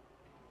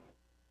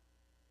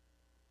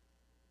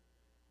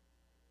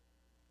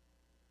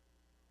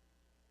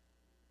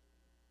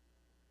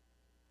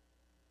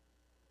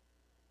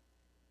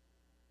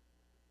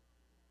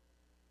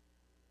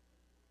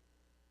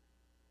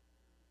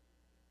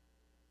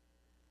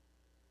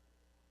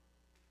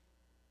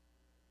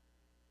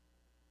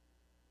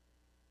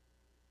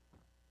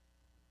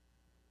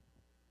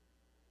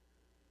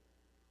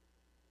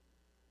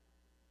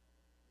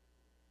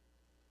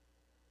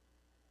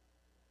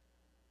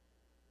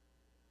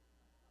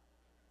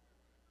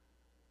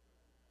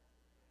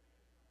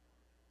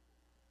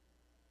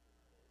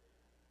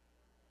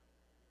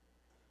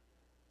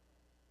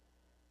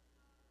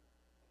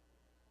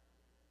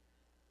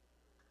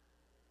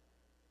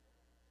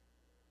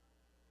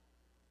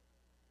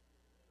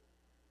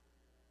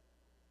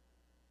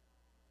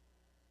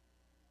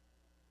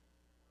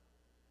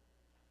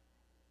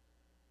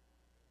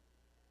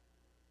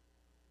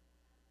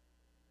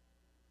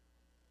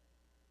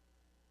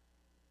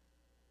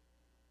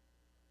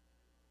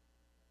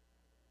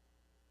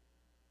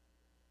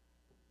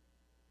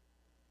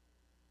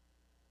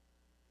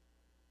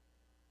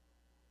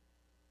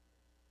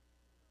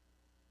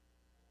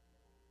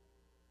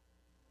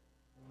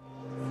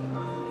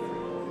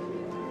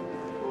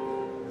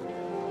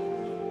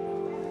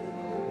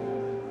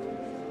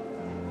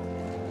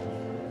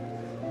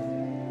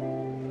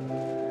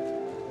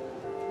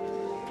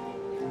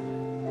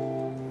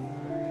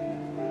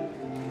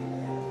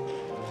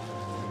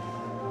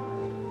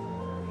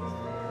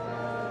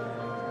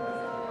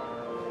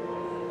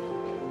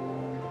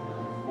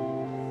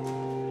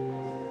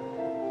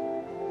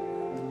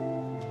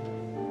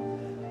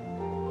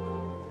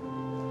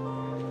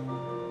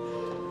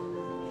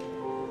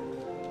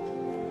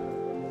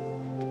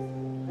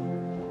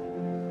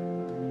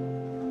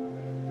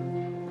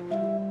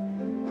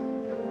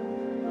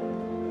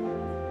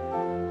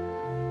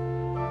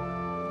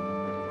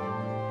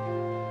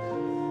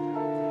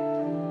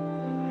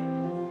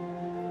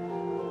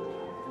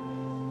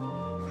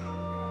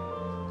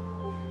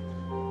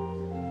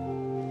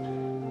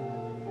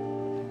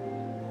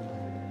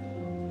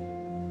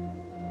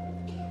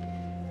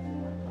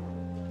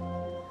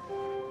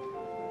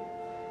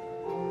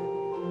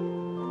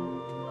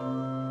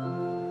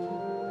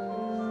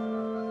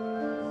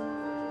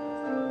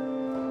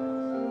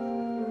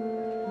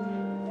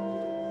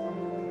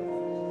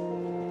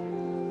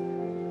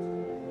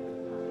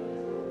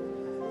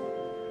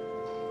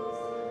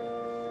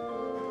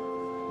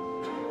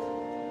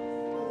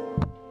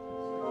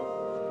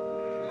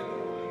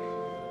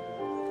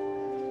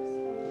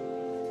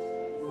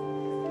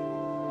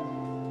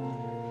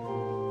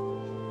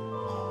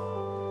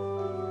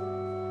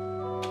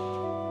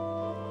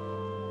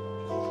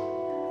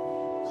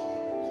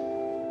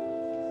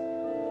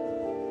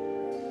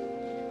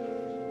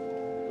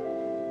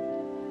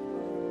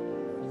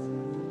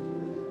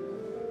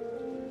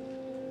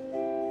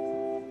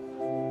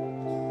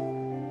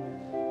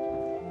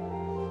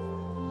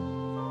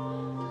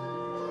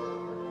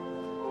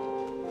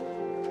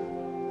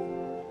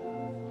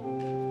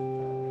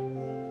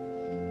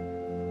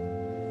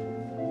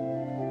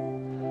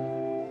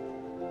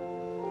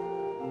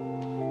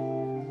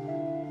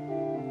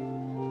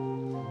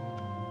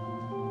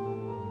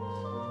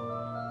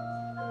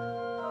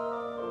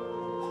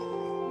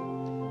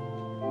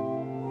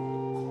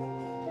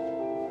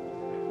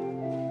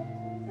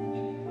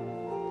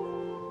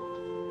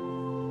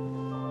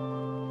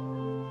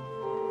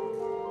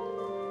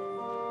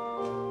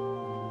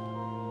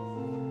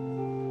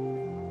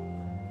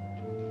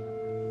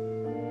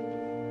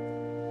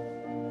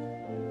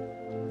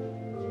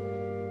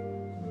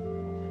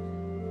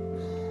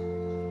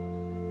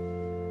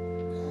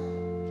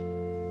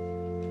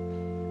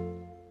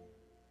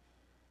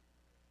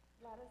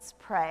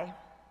 Let's pray.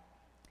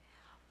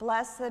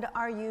 Blessed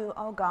are you,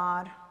 O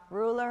God,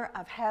 ruler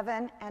of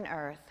heaven and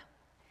earth.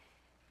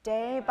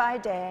 Day by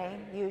day,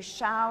 you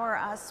shower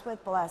us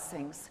with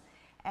blessings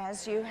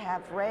as you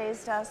have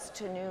raised us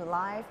to new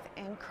life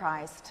in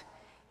Christ.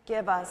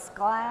 Give us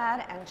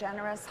glad and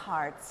generous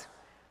hearts,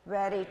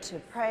 ready to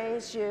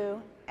praise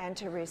you and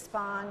to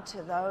respond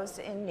to those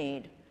in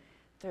need.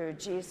 Through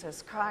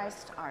Jesus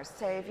Christ, our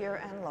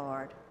Savior and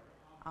Lord.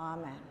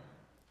 Amen.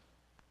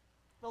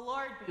 The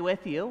Lord be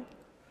with you.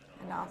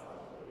 And also,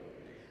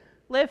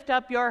 Lift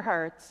up your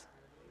hearts.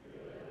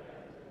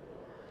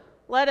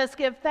 Let us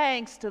give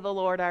thanks to the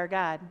Lord our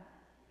God.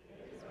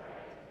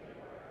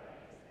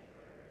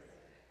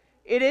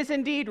 It is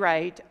indeed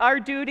right, our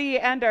duty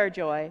and our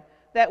joy,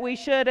 that we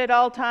should at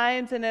all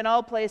times and in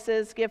all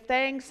places give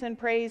thanks and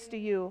praise to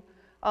you,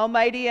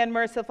 Almighty and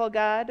merciful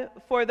God,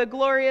 for the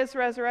glorious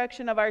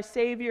resurrection of our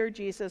Savior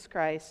Jesus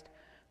Christ,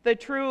 the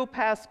true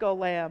Paschal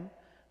Lamb,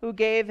 who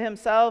gave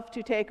himself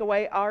to take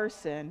away our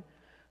sin,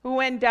 who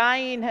in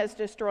dying has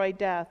destroyed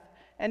death,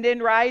 and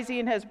in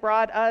rising has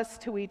brought us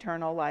to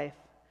eternal life.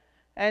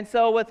 And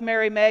so with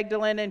Mary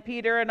Magdalene and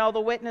Peter and all the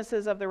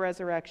witnesses of the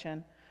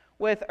resurrection,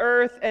 with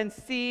earth and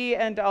sea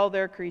and all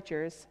their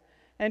creatures,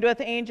 and with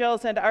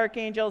angels and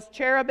archangels,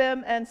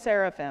 cherubim and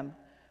seraphim,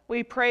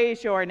 we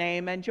praise your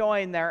name and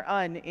join their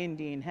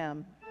unending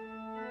hymn.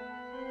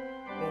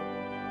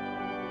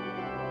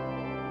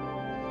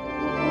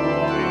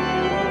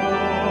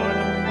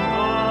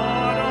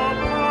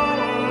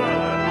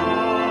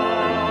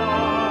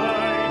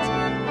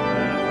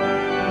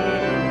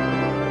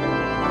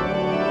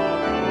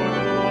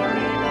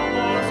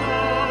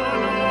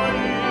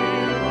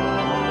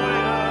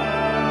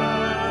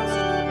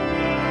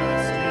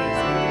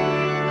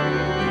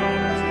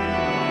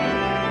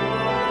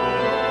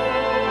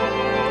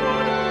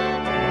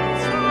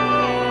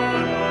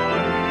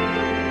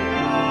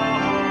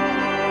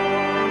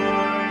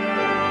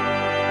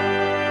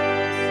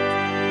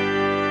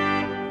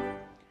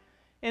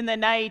 In the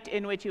night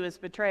in which he was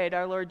betrayed,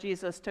 our Lord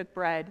Jesus took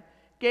bread,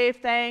 gave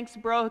thanks,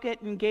 broke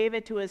it, and gave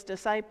it to his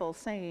disciples,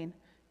 saying,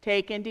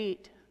 "Take and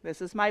eat. This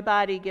is my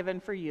body given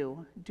for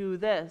you. Do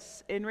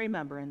this in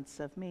remembrance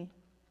of me."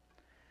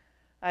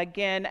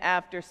 Again,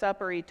 after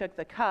supper, he took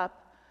the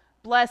cup,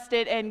 blessed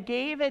it, and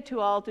gave it to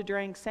all to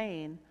drink,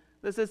 saying,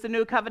 "This is the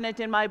new covenant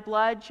in my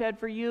blood, shed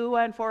for you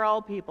and for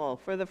all people,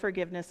 for the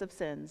forgiveness of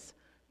sins.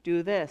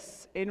 Do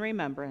this in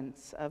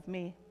remembrance of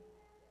me."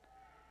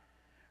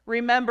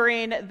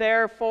 Remembering,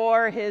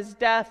 therefore, his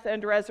death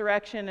and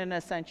resurrection and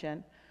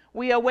ascension,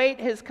 we await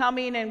his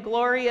coming in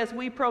glory as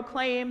we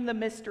proclaim the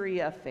mystery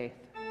of faith.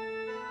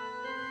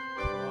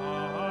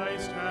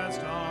 Christ has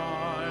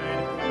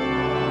died,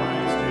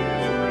 Christ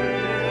is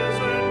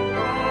risen,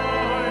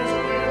 Christ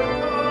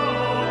will come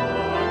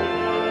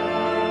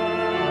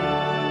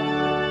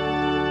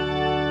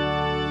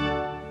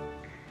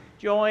again.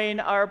 Join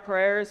our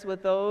prayers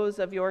with those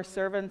of your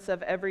servants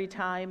of every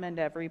time and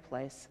every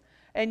place,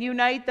 and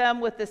unite them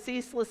with the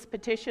ceaseless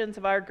petitions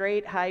of our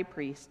great high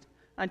priest,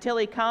 until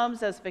he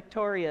comes as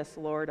victorious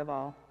Lord of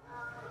all.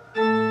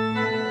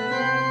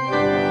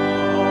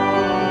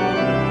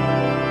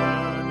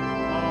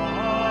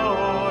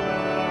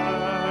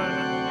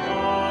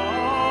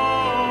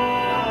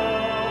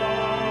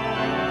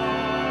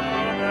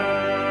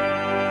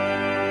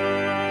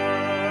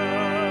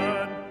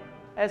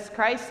 As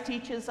Christ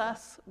teaches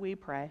us, we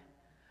pray.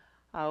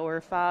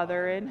 Our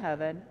Father in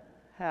heaven,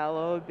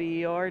 hallowed be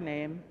your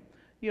name.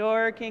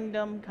 Your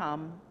kingdom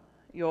come,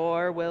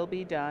 your will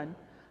be done,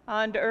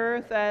 on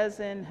earth as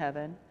in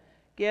heaven.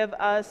 Give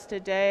us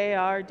today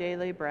our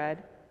daily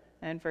bread,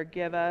 and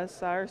forgive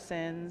us our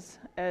sins,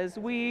 as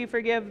we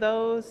forgive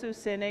those who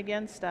sin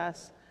against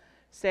us.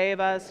 Save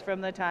us from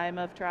the time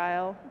of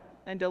trial,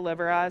 and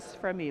deliver us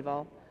from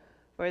evil.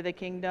 For the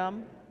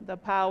kingdom, the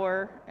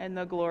power, and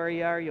the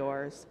glory are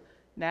yours,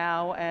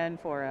 now and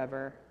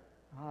forever.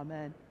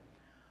 Amen.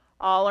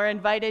 All are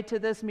invited to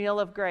this meal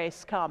of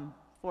grace. Come,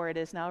 for it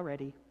is now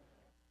ready.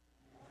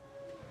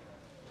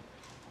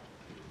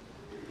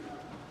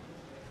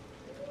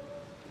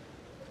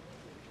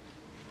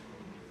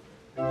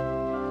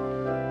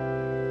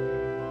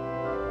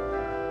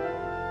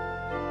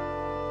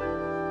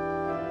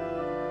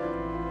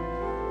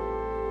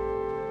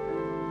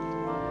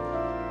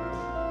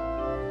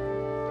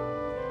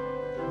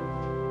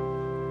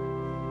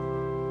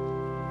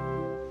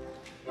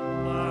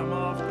 Lamb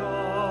of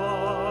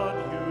God,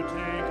 you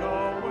take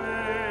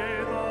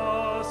away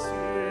the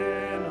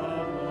sin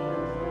of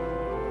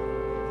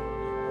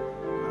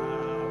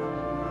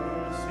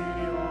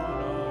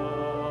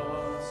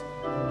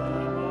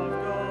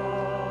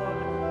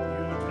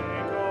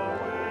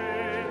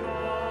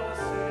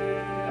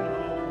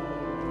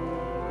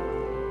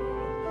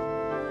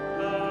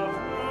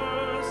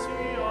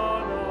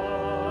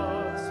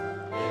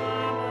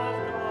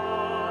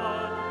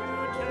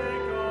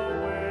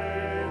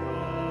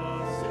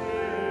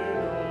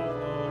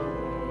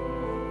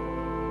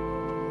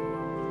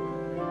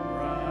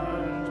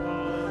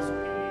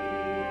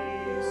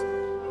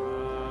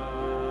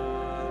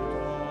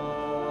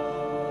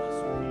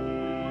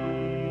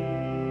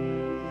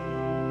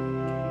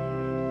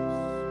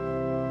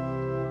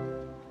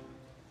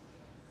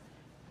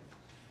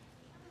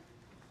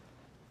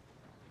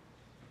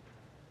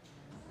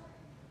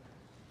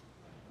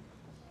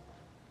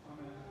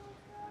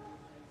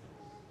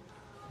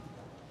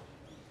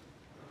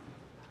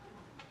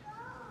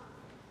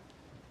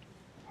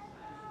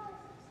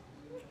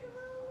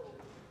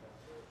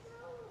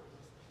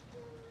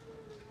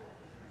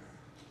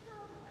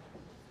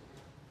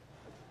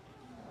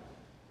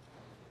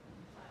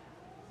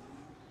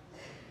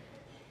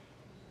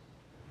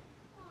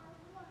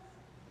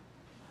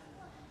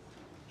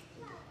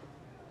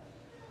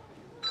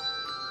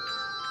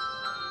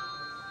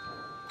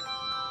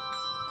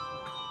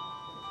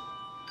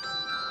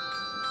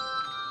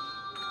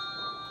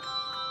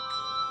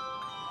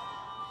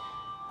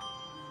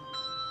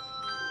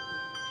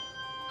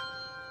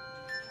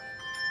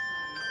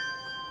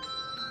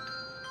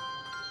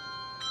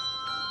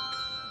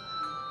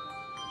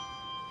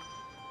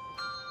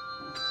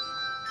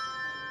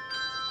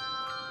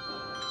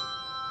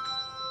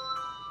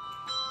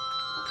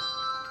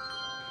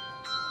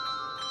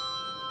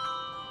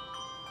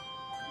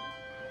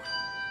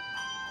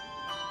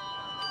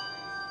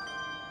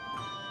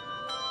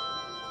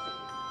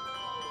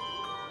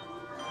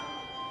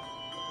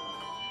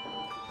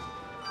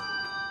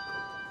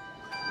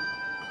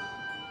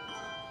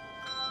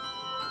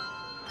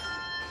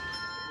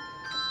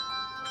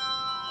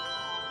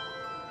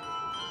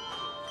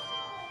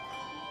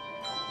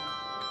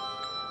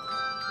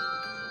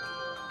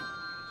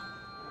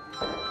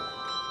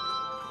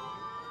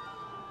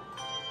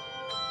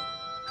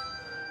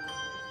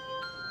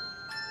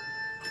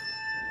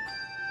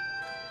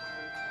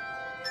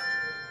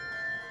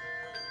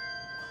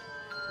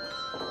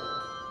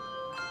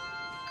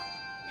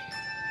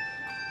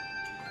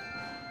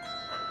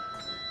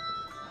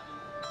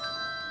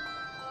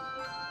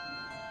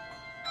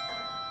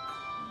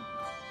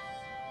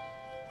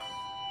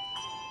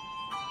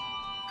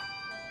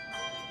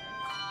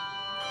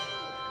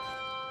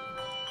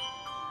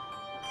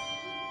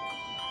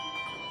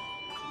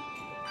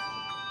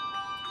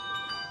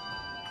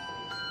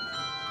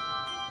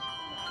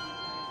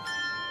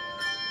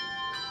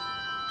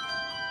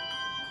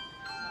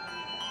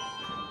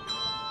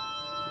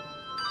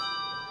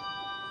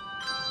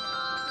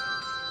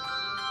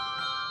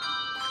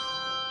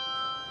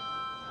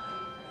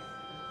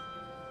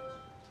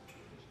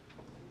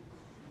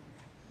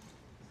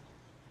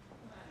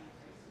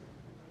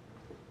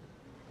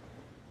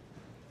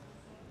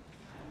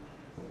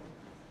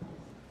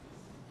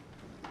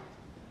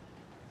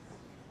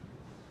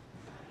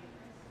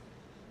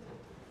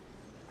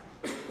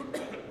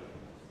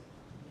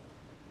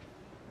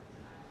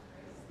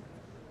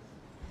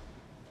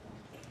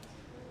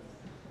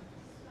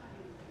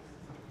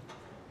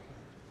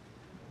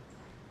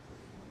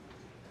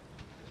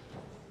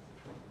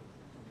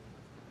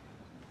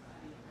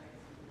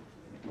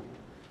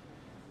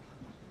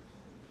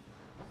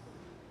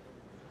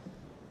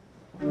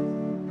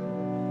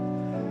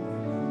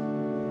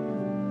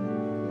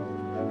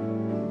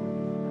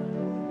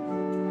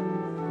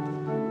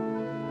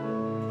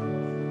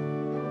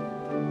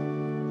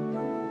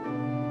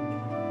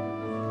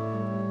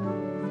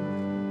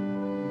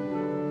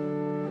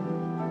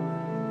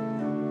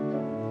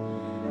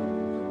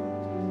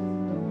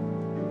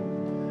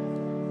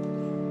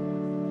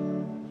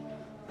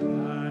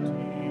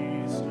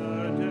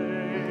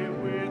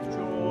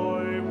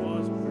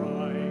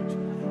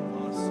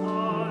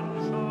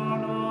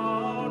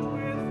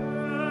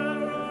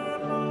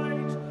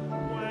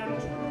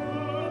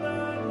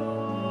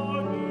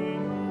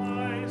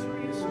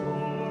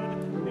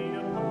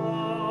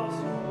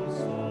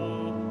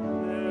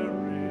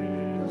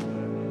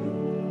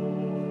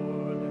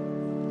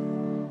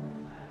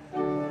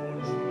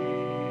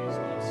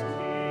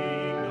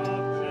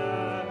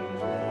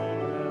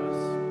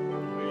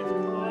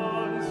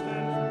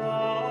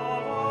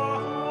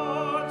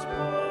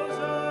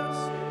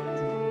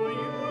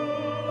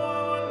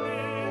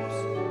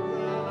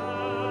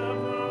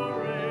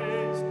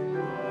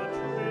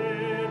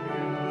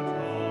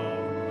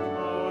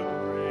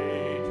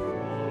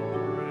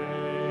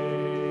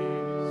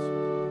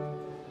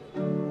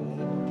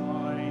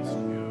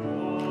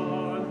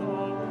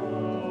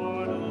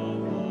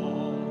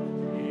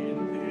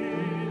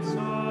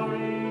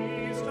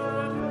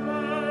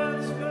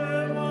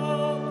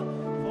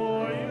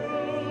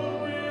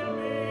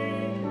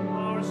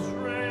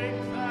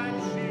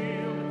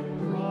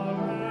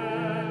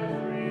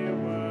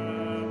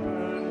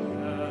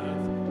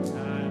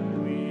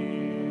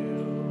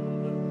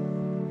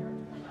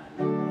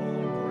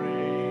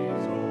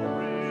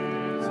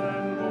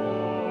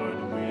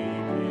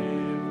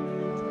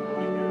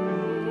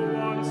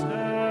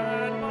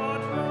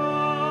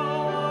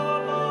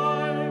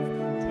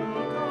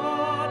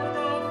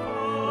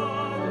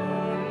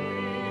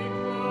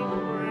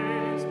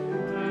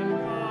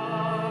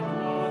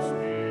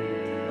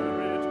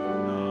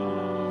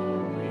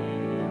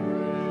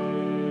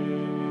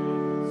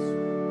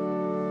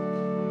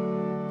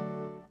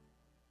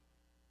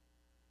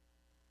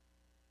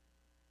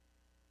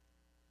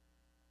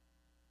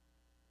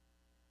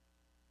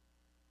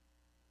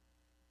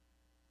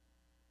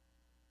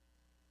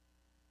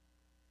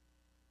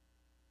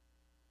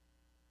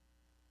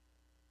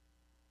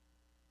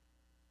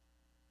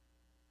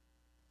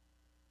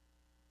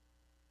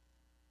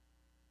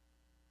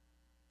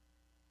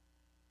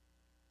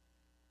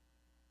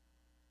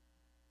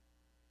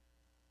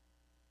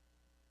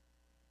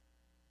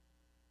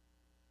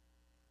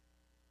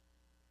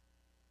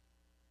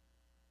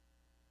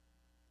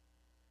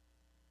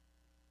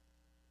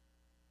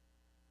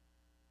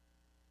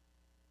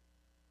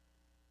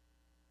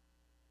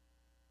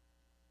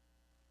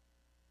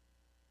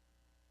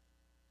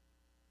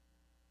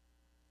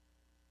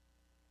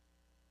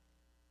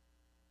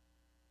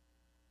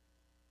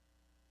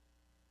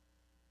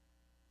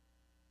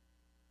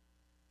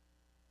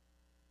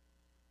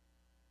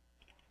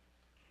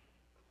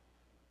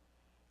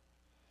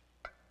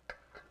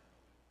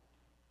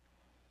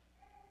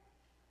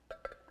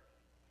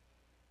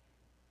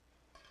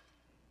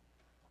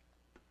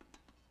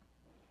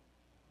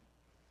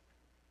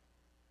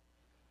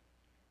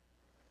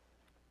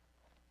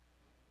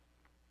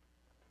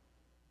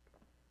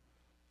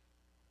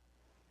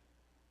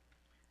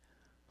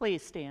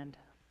Please stand.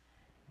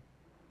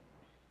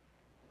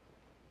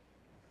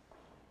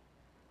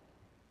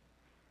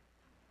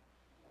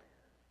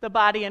 The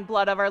body and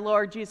blood of our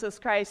Lord Jesus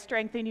Christ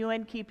strengthen you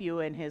and keep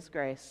you in his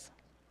grace.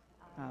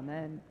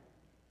 Amen.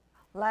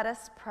 Let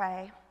us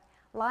pray.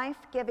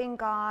 Life-giving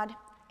God,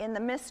 in the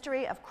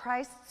mystery of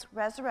Christ's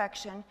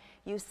resurrection,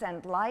 you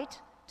send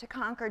light to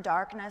conquer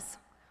darkness,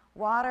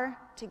 water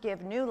to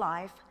give new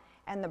life,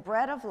 and the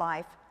bread of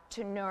life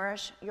to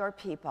nourish your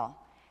people.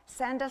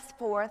 Send us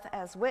forth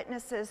as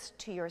witnesses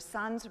to your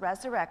Son's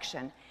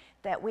resurrection,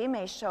 that we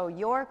may show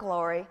your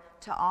glory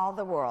to all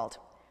the world.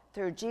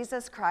 Through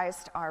Jesus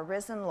Christ, our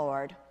risen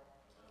Lord.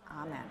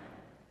 Amen.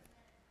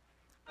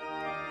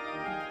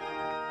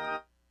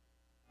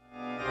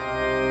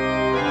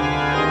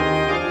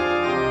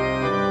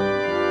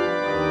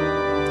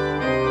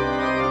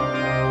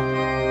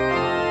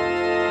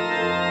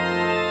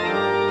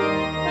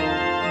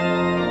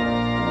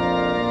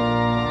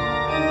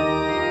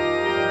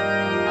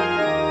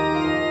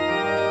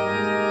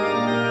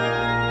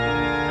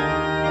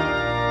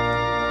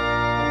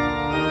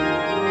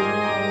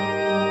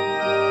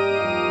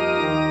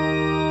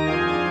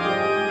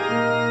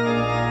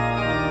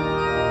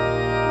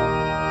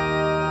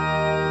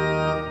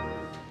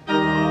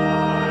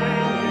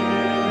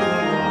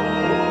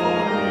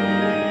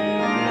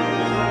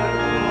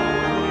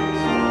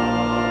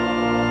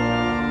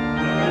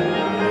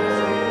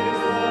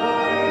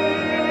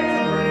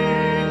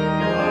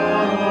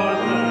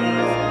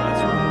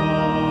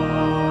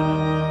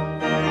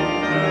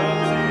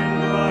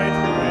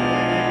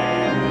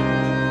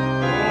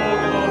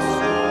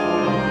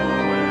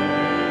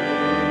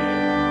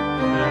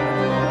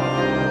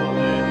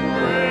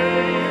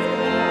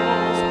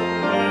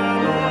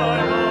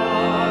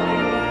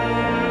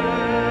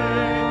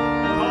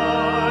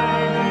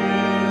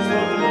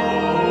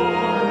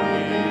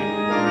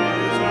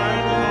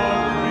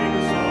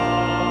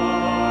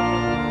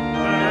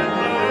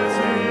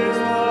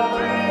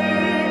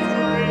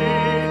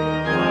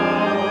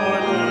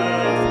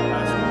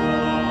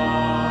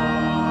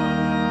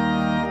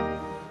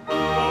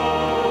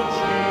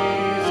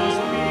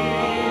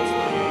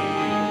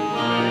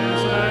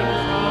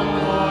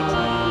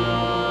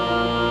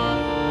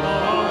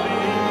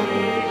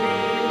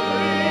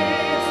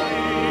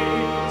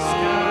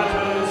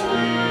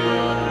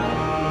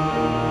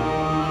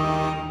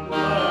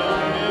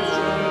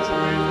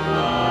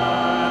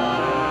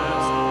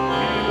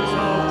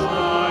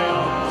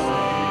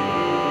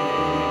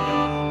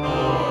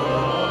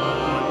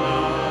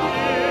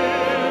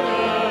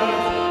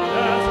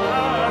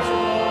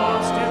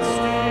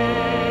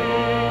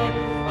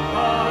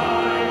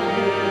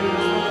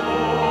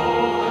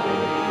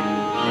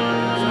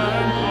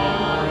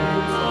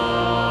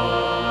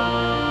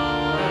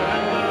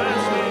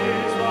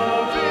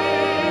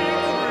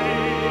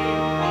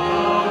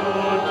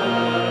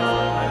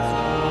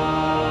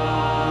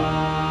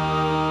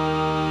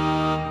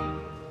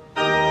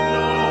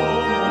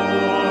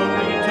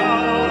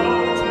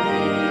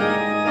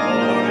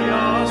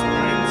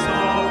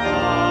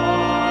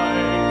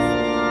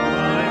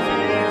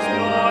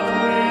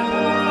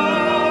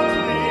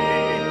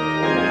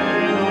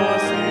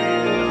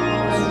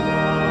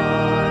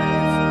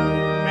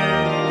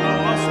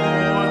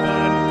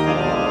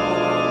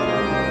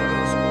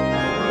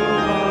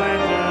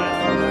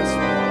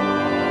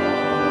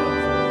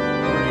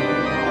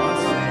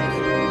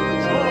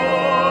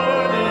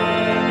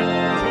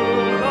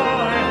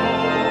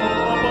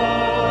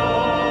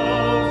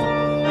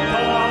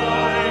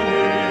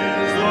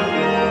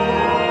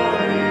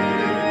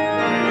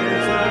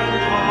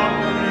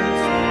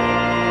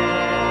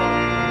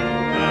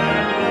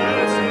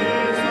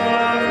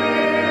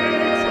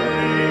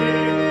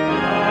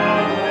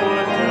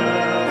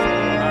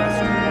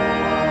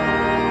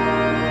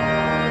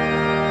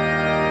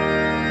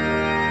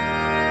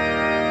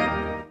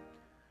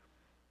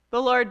 The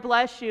Lord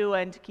bless you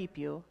and keep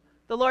you.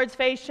 The Lord's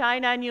face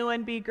shine on you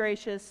and be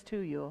gracious to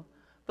you.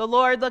 The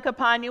Lord look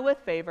upon you with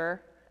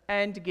favor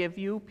and give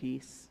you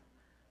peace.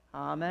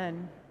 Amen.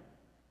 And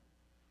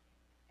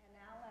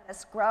now let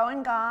us grow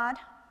in God,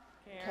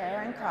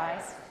 care in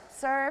Christ,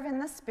 serve in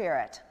the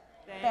Spirit.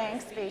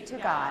 Thanks be to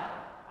God.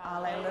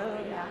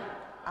 Alleluia.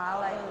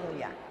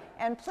 Alleluia.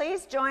 And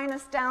please join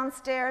us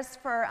downstairs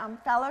for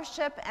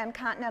fellowship and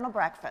continental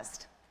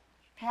breakfast.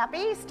 Happy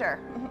Easter.